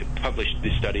study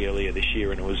earlier this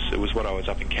year, and it was what I was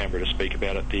up in Canberra to speak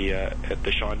about at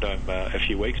the Shine Dome a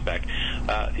few weeks back,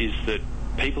 is that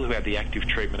people who had the active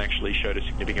treatment actually showed a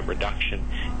significant reduction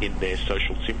in their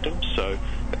social symptoms. So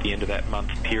at the end of that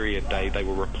month period, they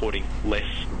were reporting less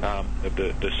of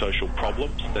the social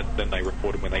problems than they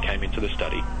reported when they came into the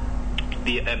study.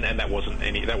 And that wasn't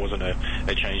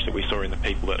a change that we saw in the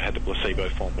people that had the placebo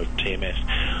form of TMS.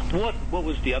 What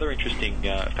was the other interesting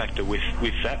factor with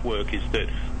that work is that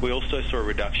we also saw a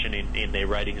reduction in their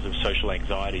ratings of social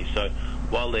anxiety. So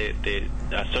while their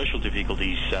social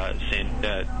difficulties seem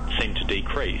to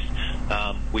decrease,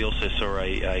 we also saw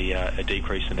a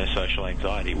decrease in their social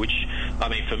anxiety, which, I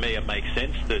mean, for me it makes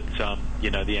sense that,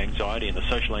 the anxiety and the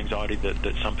social anxiety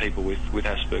that some people with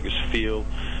Asperger's feel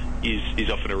is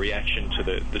often a reaction to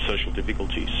the social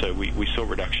difficulties. So we saw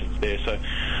reductions there. So,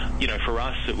 for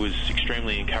us it was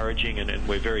extremely encouraging, and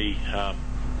we're very...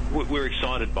 we're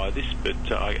excited by this, but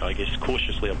I guess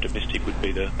cautiously optimistic would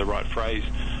be the right phrase,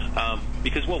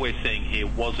 because what we're seeing here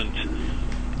wasn't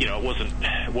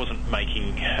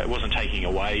taking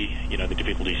away the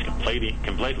difficulties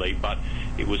completely, but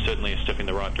it was certainly a step in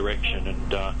the right direction.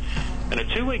 And a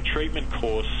 2-week treatment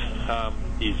course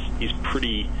is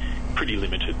pretty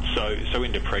limited. So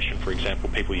in depression, for example,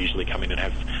 people usually come in and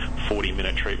have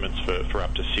 40-minute treatments for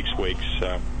up to 6 weeks,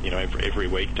 every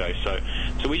weekday. So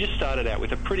we just started out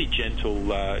with a pretty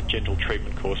gentle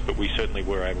treatment course, but we certainly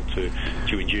were able to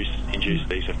induce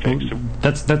these effects.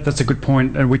 That's a good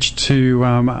point at which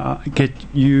to get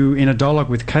you in a dialogue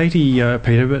with Katie,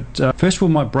 Peter. But first we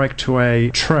might break to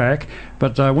a track.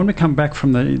 But when we come back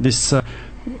from this, and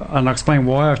I'll explain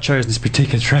why I've chosen this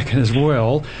particular track as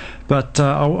well. But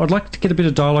I'd like to get a bit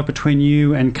of dialogue between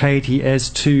you and Katie as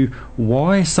to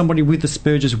why somebody with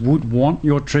Asperger's would want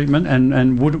your treatment,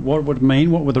 and what would it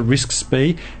mean, what would the risks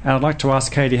be. And I'd like to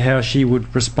ask Katie how she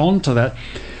would respond to that.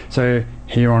 So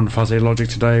here on Fuzzy Logic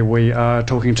today, we are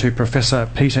talking to Professor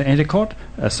Peter Endicott,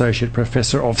 Associate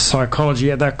Professor of Psychology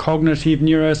at the Cognitive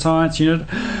Neuroscience Unit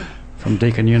from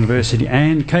Deakin University,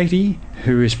 and Katie,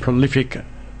 who is prolific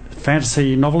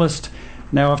fantasy novelist.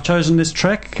 Now, I've chosen this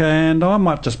track, and I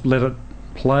might just let it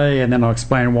play, and then I'll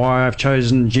explain why I've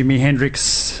chosen Jimi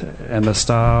Hendrix and the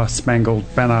Star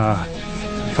Spangled Banner.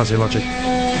 Fuzzy Logic.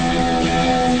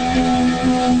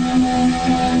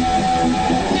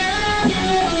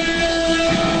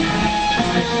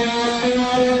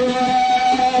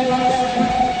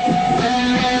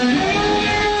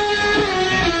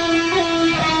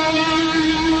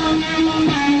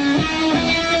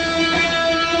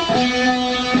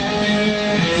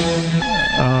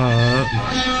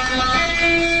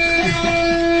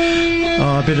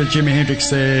 A bit of Jimi Hendrix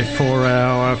there for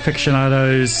our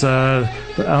aficionados.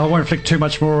 I won't flick too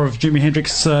much more of Jimi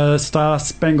Hendrix' Star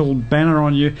Spangled Banner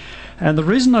on you. And the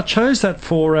reason I chose that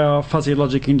for our Fuzzy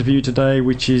Logic interview today,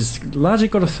 which is largely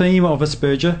got a theme of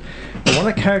Asperger, one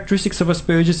of the characteristics of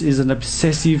Asperger's is an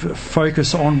obsessive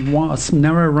focus on a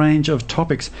narrow range of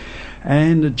topics.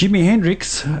 And Jimi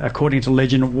Hendrix, according to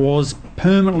legend, was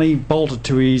permanently bolted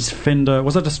to his Fender.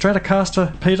 Was it a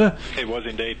Stratocaster, Peter? It was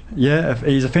indeed. Yeah,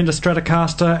 he's a Fender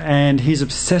Stratocaster, and his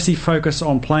obsessive focus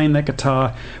on playing that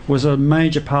guitar was a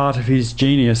major part of his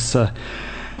genius.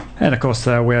 And of course,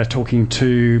 we're talking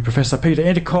to Professor Peter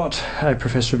Endicott, a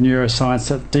Professor of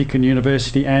Neuroscience at Deakin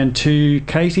University, and to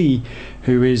Katie,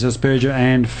 who is Asperger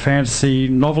and fantasy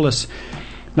novelist.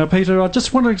 Now, Peter, I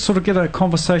just want to sort of get a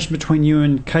conversation between you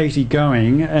and Katie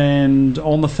going, and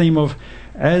on the theme of,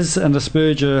 as an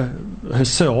Asperger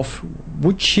herself,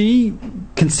 would she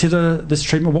consider this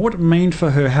treatment? What would it mean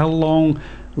for her? How long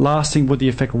lasting would the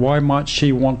effect? Why might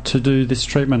she want to do this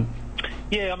treatment?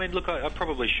 Yeah, I mean, look, I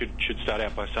probably should start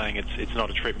out by saying it's not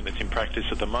a treatment that's in practice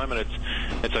at the moment.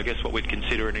 It's I guess what we'd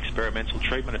consider an experimental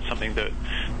treatment. It's something that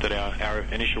our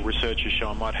initial research has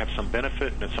shown might have some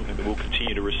benefit, and it's something that we'll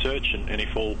continue to research. And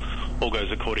if all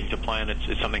goes according to plan,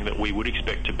 it's something that we would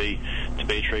expect to be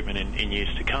a treatment in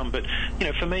years to come. But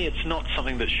for me, it's not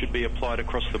something that should be applied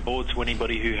across the board to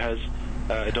anybody who has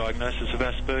a diagnosis of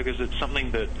Asperger's. It's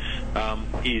something that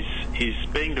is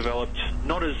being developed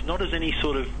not as any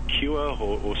sort of cure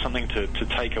or something to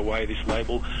take away this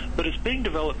label, but it's being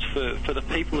developed for the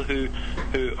people who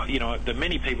the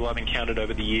many people I've encountered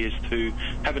over the years who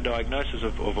have a diagnosis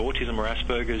of autism or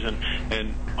Asperger's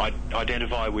and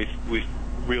identify with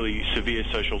really severe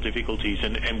social difficulties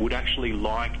and would actually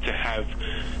like to have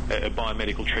a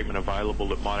biomedical treatment available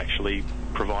that might actually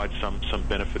provide some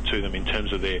benefit to them in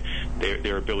terms of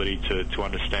their ability to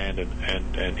understand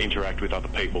and interact with other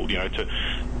people, to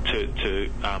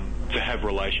have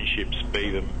relationships, be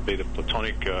them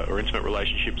platonic or intimate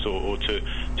relationships, or to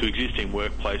exist in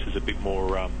workplaces a bit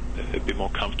more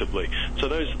comfortably. So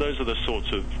those are the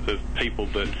sorts of people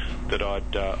that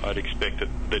I'd expect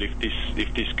that if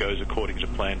this goes according to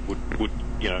plan would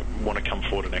want to come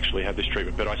forward and actually have this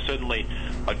treatment. But I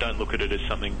don't look at it as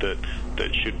something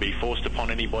that should be forced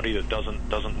upon anybody that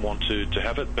doesn't want to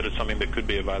have it, but it's something that could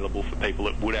be available for people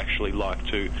that would actually like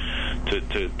to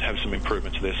have some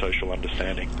improvement to their social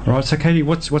understanding. Right, so Katie,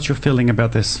 what's your feeling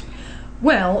about this?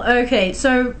 Well, okay,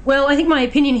 so, I think my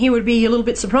opinion here would be a little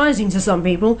bit surprising to some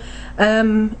people,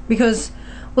 because,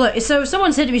 so if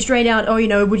someone said to me straight out,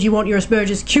 would you want your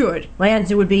Asperger's cured? My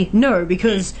answer would be no,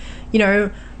 because,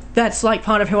 that's like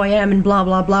part of who I am and blah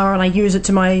blah blah, and I use it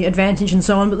to my advantage and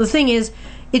so on. But the thing is,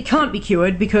 it can't be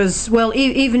cured because, well,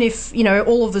 even if, you know,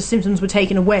 all of the symptoms were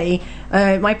taken away,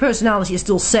 my personality is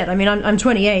still set. I mean, I'm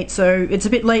 28, so it's a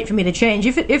bit late for me to change.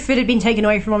 If it had been taken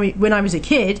away from me when I was a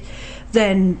kid,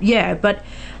 then yeah. But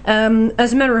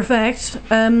as a matter of fact,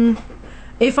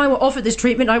 if I were offered this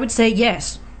treatment, I would say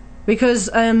yes, because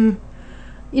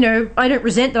you know, I don't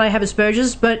resent that I have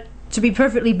Asperger's, but to be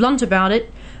perfectly blunt about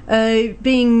it,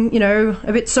 being, you know,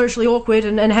 a bit socially awkward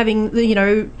and having the, you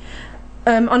know,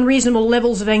 unreasonable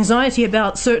levels of anxiety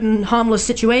about certain harmless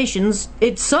situations,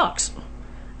 it sucks,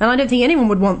 and I don't think anyone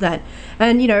would want that.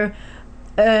 And, you know,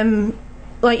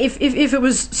 like if it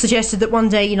was suggested that one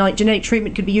day, you know, like genetic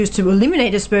treatment could be used to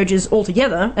eliminate Asperger's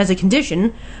altogether as a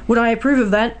condition, would I approve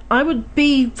of that? I would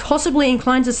be possibly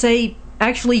inclined to say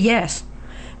actually yes.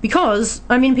 Because,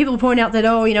 I mean, people point out that,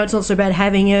 oh, you know, it's not so bad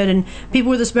having it, and people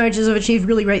with Asperger's have achieved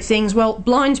really great things. Well,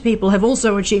 blind people have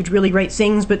also achieved really great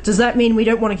things, but does that mean we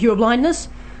don't want to cure blindness?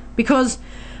 Because,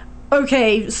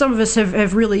 okay, some of us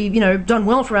have really, you know, done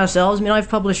well for ourselves. I mean, I've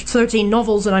published 13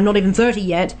 novels, and I'm not even 30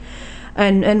 yet,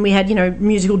 and we had, you know,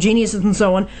 musical geniuses and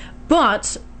so on.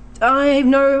 But I've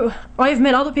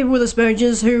met other people with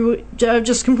Asperger's who are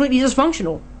just completely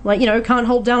dysfunctional. Like, you know, can't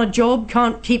hold down a job,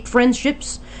 can't keep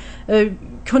friendships,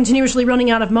 continuously running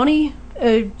out of money.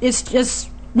 It's just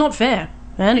not fair,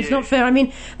 man. It's not fair. I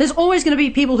mean, there's always going to be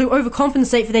people who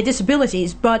overcompensate for their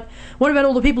disabilities, but what about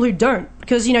all the people who don't?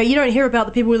 Because, you know, you don't hear about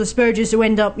the people with Asperger's who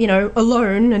end up, you know,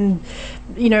 alone and,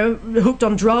 you know, hooked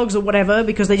on drugs or whatever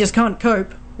because they just can't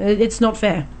cope. It's not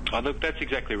fair. Oh, look, that's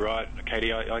exactly right,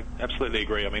 Katie. I absolutely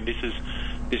agree. I mean, this is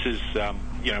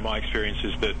you know, my experience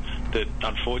is that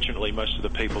unfortunately most of the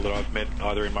people that I've met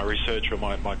either in my research or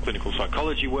my clinical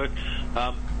psychology work,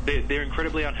 they're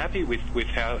incredibly unhappy with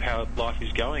how life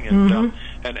is going, and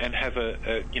and have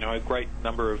a you know, a great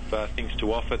number of things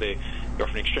to offer. They're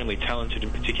often extremely talented in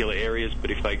particular areas,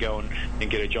 but if they go and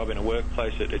get a job in a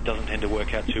workplace, it doesn't tend to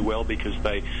work out too well because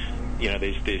they, you know,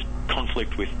 there's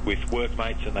conflict with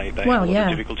workmates, and they have a lot of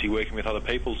difficulty working with other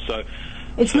people. So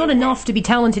it's not enough to be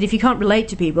talented if you can't relate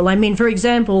to people. I mean, for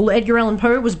example, Edgar Allan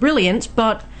Poe was brilliant,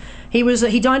 but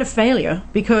he died of failure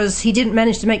because he didn't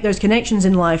manage to make those connections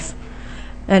in life.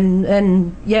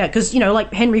 And yeah, because, you know,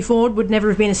 like Henry Ford would never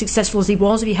have been as successful as he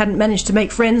was if he hadn't managed to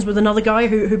make friends with another guy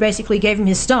who basically gave him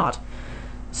his start.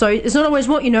 So it's not always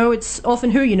what you know, it's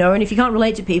often who you know, and if you can't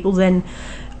relate to people, then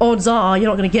odds are you're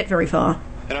not going to get very far.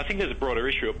 And I think there's a broader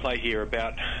issue at play here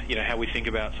about, you know, how we think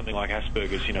about something like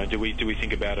Asperger's. You know, do we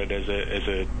think about it as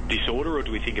a disorder, or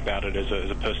do we think about it as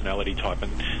a personality type?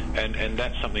 And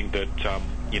that's something that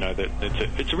you know, that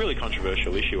it's a really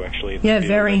controversial issue actually. Yeah,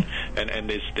 very. And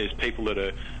there's people that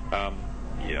are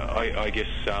you know, I guess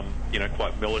you know,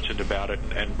 quite militant about it,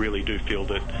 and really do feel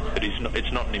that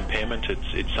it's not an impairment.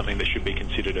 It's something that should be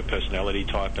considered a personality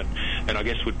type, and I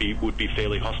guess would be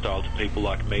fairly hostile to people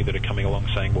like me that are coming along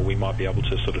saying, well, we might be able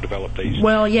to sort of develop these.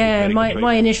 Well, yeah,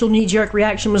 my initial knee-jerk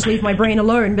reaction was leave my brain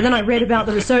alone, but then I read about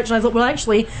the research and I thought, well,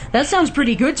 actually, that sounds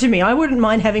pretty good to me. I wouldn't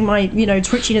mind having my, you know,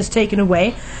 twitchiness taken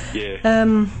away. Yeah. I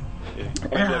mean,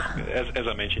 look, as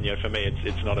I mentioned, you know, for me,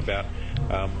 it's not about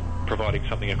providing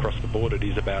something across the board. It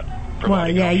is about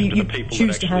providing options to the people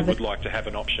that actually would like to have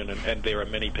an option, and there are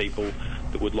many people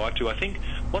that would like to. I think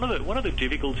one of the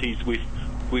difficulties with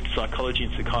psychology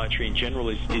and psychiatry in general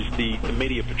is the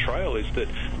media portrayal, is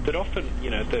that often, you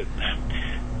know,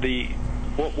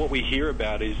 what we hear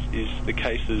about is the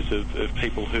cases of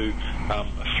people who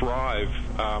thrive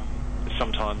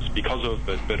sometimes because of,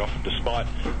 but often despite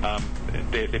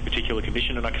their particular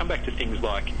condition. And I come back to things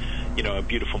like, you know, a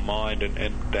beautiful mind,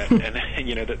 and that, and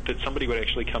you know, that somebody would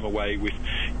actually come away with,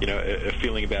 you know, a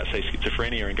feeling about, say,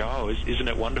 schizophrenia, and go, oh, isn't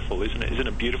it wonderful? Isn't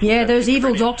it beautiful? Yeah, those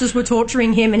evil doctors were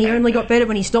torturing him, and he only got better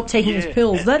when he stopped taking his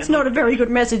pills. That's not a very good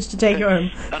message to take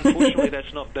home. Unfortunately,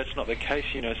 that's not the case.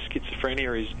 You know,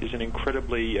 schizophrenia is an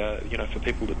incredibly, you know, for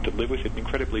people that live with it, an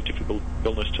incredibly difficult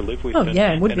illness to live with. Oh,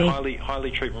 yeah, it would be.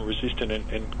 Highly treatment resistant,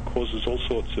 and causes all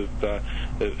sorts of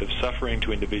suffering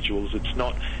to individuals. It's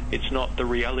not the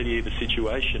reality of the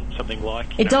situation. Something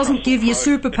like, it doesn't give you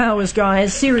superpowers,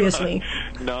 guys. Seriously.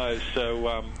 No. So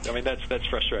I mean, that's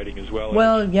frustrating as well.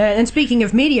 Well, yeah. And speaking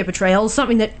of media portrayal,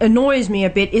 something that annoys me a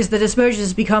bit is that Asperger's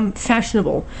has become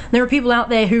fashionable. There are people out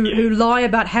there who lie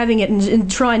about having it and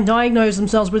try and diagnose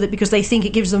themselves with it because they think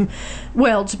it gives them,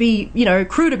 well, to be, you know,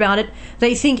 crude about it,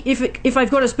 they think if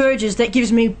I've got Asperger's, that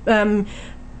gives me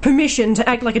permission to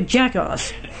act like a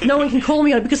jackass. No one can call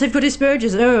me on it because they've got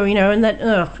Asperger's.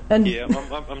 And Yeah,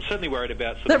 I'm certainly worried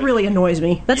about that really annoys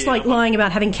me. That's like lying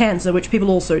about having cancer, which people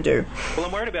also do. Well,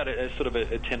 I'm worried about a sort of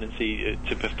a tendency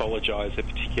to pathologise a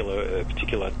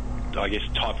particular, I guess,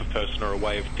 type of person or a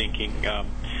way of thinking.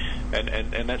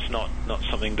 And that's not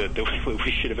something that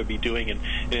we should ever be doing. And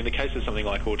in the case of something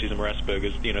like autism or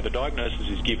Asperger's, the diagnosis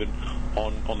is given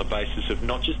on the basis of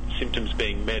not just symptoms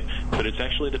being met, but it's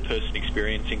actually the person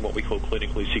experiencing what we call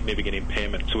clinically significant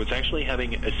impairment. So it's actually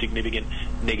having a significant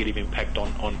negative impact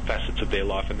on facets of their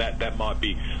life, and that might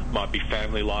be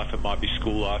family life, it might be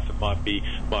school life, it might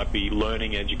be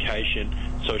learning, education,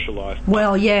 social life.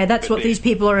 Well, yeah, that's what these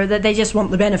people are. That they just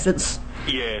want the benefits.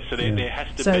 Yeah, so there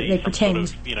has to So be they some pretend.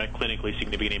 sort of clinically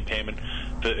significant impairment,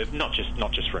 for, not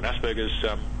just for an Asperger's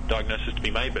diagnosis to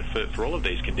be made, but for all of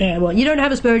these conditions. Yeah, well, you don't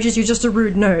have Asperger's, you're just a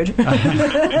rude nerd.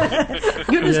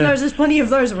 Goodness knows there's plenty of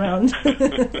those around.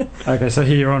 Okay, so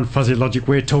here on Fuzzy Logic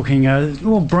we're talking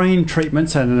brain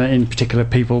treatments, and in particular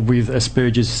people with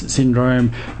Asperger's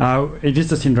syndrome. It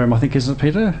is a syndrome, I think, isn't it,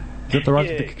 Peter? Is that the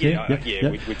right?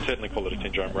 Yeah. We'd certainly call it a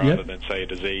syndrome rather than say a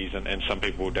disease, and some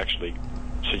people would actually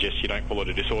suggest you don't call it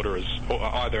a disorder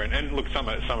either. And look, some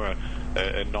are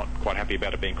not quite happy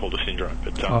about it being called a syndrome.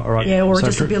 But right. Yeah, or a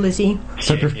disability.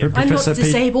 I'm not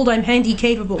disabled, I'm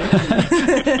handy-capable. So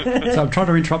I'm trying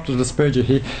to interrupt the Asperger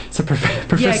here. So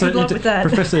good luck with that.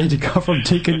 Professor Endicott from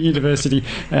Deakin University,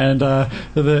 and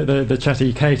the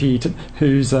chatty Katie,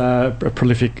 who's a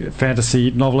prolific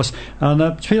fantasy novelist.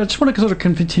 And Peter, I just want to sort of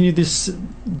continue this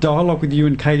dialogue with you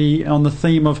and Katie on the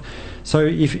theme of, so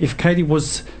if Katie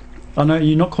was, I know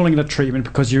you're not calling it a treatment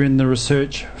because you're in the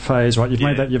research phase, right? You've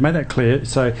made that clear.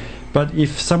 So, but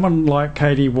if someone like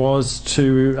Katie was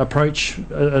to approach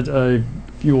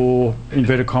your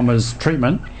inverted commas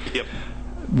treatment,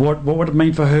 what would it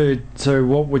mean for her? So,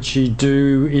 what would she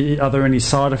do? Are there any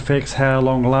side effects? How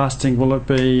long lasting will it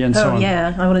be? And so on.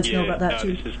 Yeah, I wanted to know about that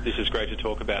too. This is great to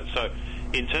talk about. So,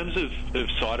 in terms of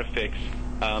side effects.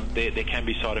 There can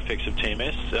be side effects of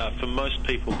TMS. For most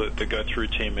people that go through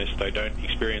TMS, they don't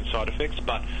experience side effects.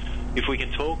 But if we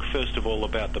can talk, first of all,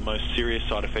 about the most serious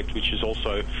side effect, which is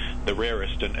also the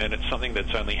rarest, and it's something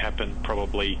that's only happened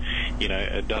probably,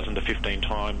 a dozen to 15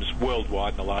 times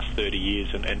worldwide in the last 30 years.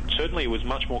 And certainly it was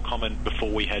much more common before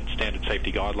we had standard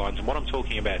safety guidelines. And what I'm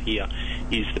talking about here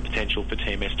is the potential for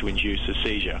TMS to induce a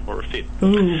seizure or a fit.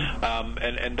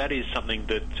 And that is something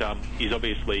that is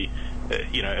obviously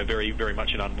a very, very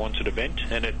much an unwanted event,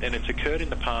 and it's occurred in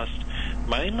the past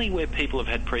mainly where people have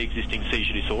had pre-existing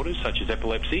seizure disorders such as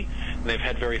epilepsy, and they've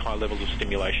had very high levels of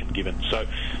stimulation given. So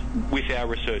with our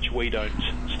research, we don't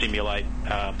stimulate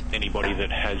anybody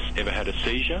that has ever had a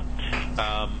seizure,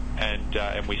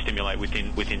 and we stimulate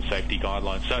within safety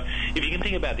guidelines. So if you can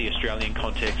think about the Australian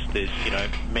context, there's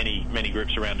many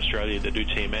groups around Australia that do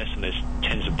TMS, and there's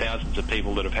tens of thousands of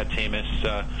people that have had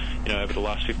TMS over the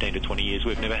last 15 to 20 years.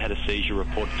 We've never had a seizure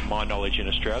reported to my knowledge in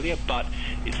Australia, but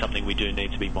it's something we do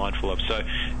need to be mindful of. So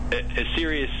a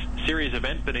serious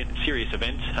event,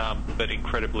 but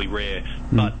incredibly rare.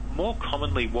 But more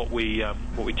commonly, what we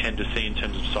tend to see in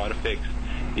terms of side effects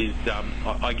is,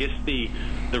 I guess, the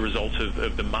result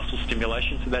of the muscle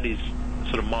stimulation. So that is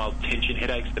sort of mild tension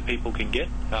headaches that people can get.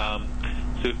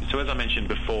 So as I mentioned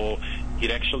before, it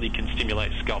actually can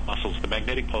stimulate scalp muscles. The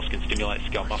magnetic pulse can stimulate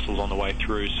scalp muscles on the way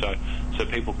through, so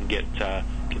people can get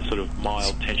sort of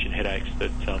mild tension headaches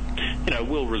that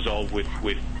will resolve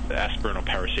with aspirin or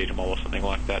paracetamol or something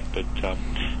like that.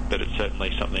 But it's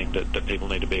certainly something that people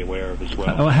need to be aware of as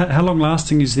well. How long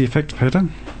lasting is the effect, Peter?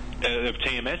 Of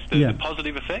TMS, the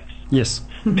positive effects? Yes.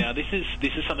 Now, this is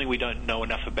something we don't know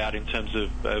enough about in terms of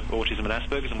autism and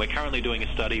Asperger's, and we're currently doing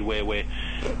a study where we're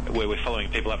following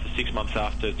people up for 6 months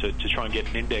after to try and get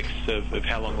an index of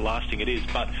how long lasting it is.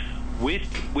 But we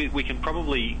can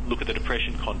probably look at the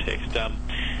depression context.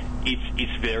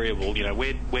 It's variable.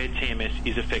 Where TMS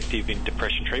is effective in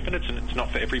depression treatment, it's not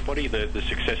for everybody. The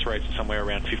success rates are somewhere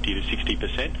around 50 to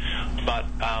 60%, but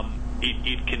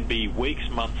it can be weeks,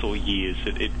 months, or years.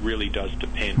 It really does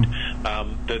depend.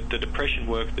 The depression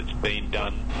work that's been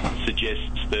done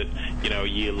suggests that a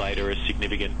year later, a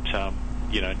significant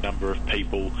number of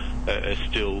people are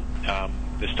still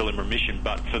in remission.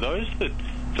 But for those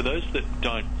that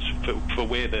don't, for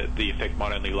where the effect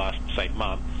might only last, say,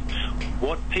 months,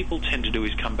 what people tend to do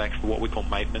is come back for what we call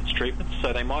maintenance treatments.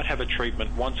 So they might have a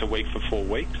treatment once a week for 4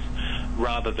 weeks,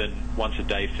 rather than once a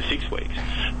day for 6 weeks,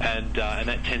 and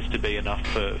that tends to be enough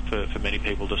for many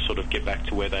people to sort of get back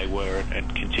to where they were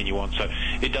and continue on. So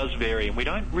it does vary, and we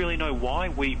don't really know why.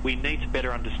 We need to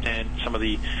better understand some of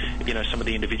the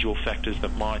individual factors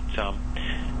that might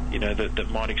that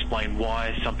might explain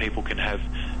why some people can have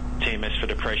TMS for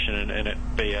depression and it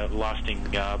be a lasting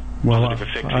positive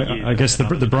effect for years. I guess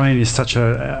the brain is such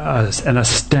an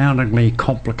astoundingly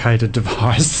complicated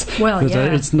device. Well,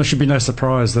 yeah. It should be no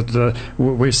surprise that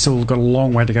we've still got a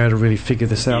long way to go to really figure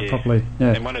this out properly.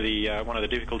 Yeah. And one of the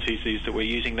difficulties is that we're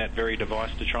using that very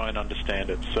device to try and understand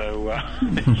it. So,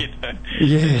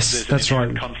 yes, that's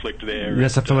right. Conflict there.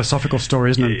 That's a philosophical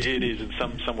story, isn't it? It is, and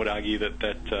some would argue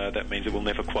that means it will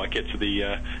never quite get to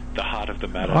the heart of the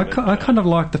matter. I kind of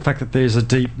like the fact that there's a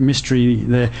deep mystery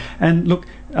there. And look,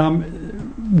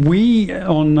 we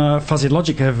on Fuzzy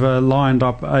Logic have lined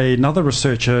up another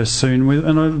researcher soon with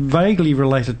a vaguely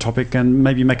related topic, and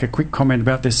maybe make a quick comment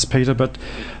about this, Peter. But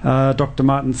Dr.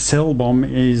 Martin Selbohm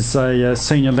is a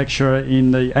senior lecturer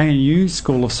in the ANU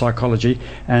School of Psychology,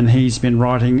 and he's been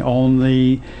writing on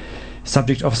the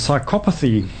subject of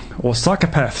psychopathy or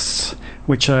psychopaths,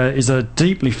 which is a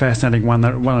deeply fascinating one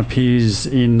that appears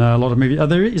in a lot of movies.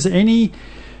 Is there any...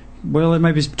 Well, it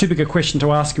may be too big a question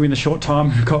to ask you in the short time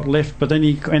we've got left, but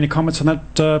any comments on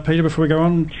that, Peter, before we go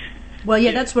on? Well,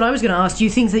 yeah, that's what I was going to ask. Do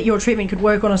you think that your treatment could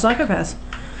work on a psychopath?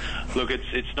 Look,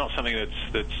 it's not something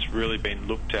that's really been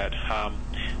looked at.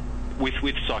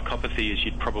 With psychopathy, as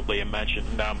you'd probably imagine,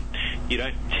 you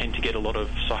don't tend to get a lot of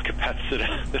psychopaths that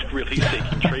are really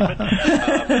seeking treatment.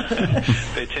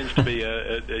 There tends to be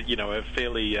a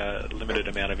fairly limited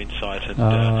amount of insight, and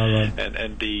right.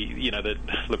 and the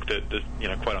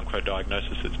quote unquote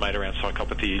diagnosis that's made around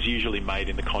psychopathy is usually made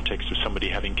in the context of somebody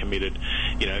having committed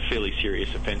fairly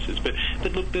serious offences. But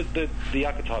look, the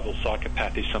archetypal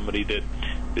psychopath is somebody that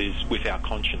is without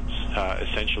conscience,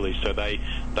 essentially. So they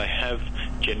have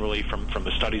generally, from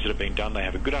the studies that have been done, they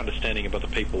have a good understanding of other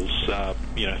people's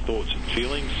thoughts and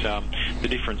feelings. The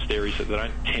difference there is that they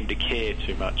don't tend to care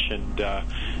too much, and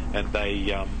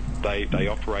they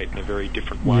operate in a very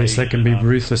different way. Yes, they can be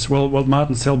ruthless. Well,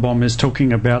 Martin Selbohm is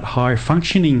talking about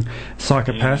high-functioning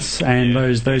psychopaths, and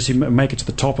those who make it to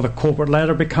the top of the corporate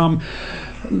ladder become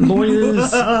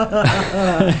lawyers,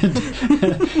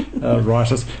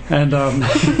 writers, and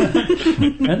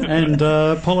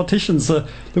politicians.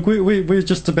 Look, we're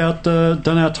just about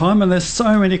done our time, and there's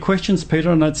so many questions,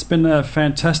 Peter, and it's been a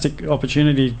fantastic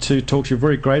opportunity to talk to you.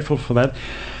 Very grateful for that.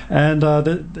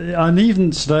 And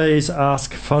even today's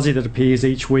Ask Fuzzy that appears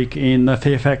each week in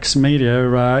Fairfax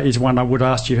Media is one I would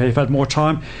ask you if you've had more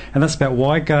time, and that's about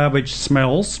why garbage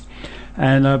smells.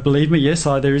 And believe me, yes,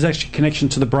 there is actually a connection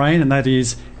to the brain, and that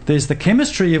is there's the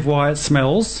chemistry of why it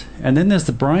smells, and then there's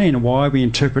the brain, why we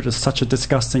interpret it as such a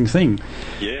disgusting thing.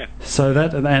 Yeah. So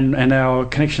that and our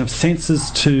connection of senses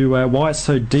to why it's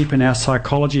so deep in our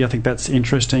psychology, I think that's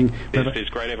interesting. There's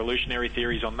great evolutionary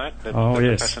theories on that. That's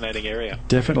yes. a fascinating area.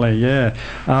 Definitely, yeah.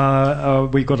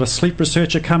 We've got a sleep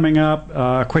researcher coming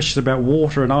up, questions about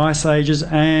water and ice ages,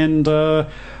 and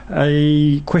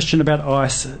a question about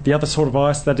ice, the other sort of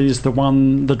ice that is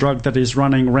the drug that is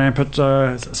running rampant,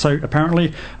 so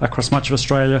apparently across much of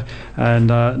Australia, and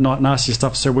not nasty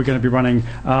stuff. So we're going to be running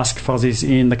Ask Fuzzies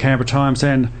in the Canberra Times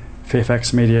and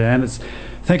Fairfax Media. And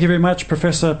thank you very much,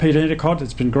 Professor Peter Endicott.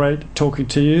 It's been great talking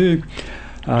to you.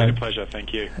 It's been a pleasure,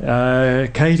 thank you.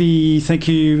 Katie, thank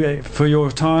you for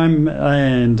your time,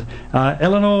 and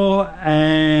Eleanor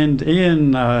and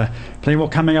Ian, plenty more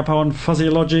coming up on Fuzzy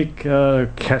Logic.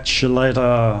 Catch you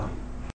later.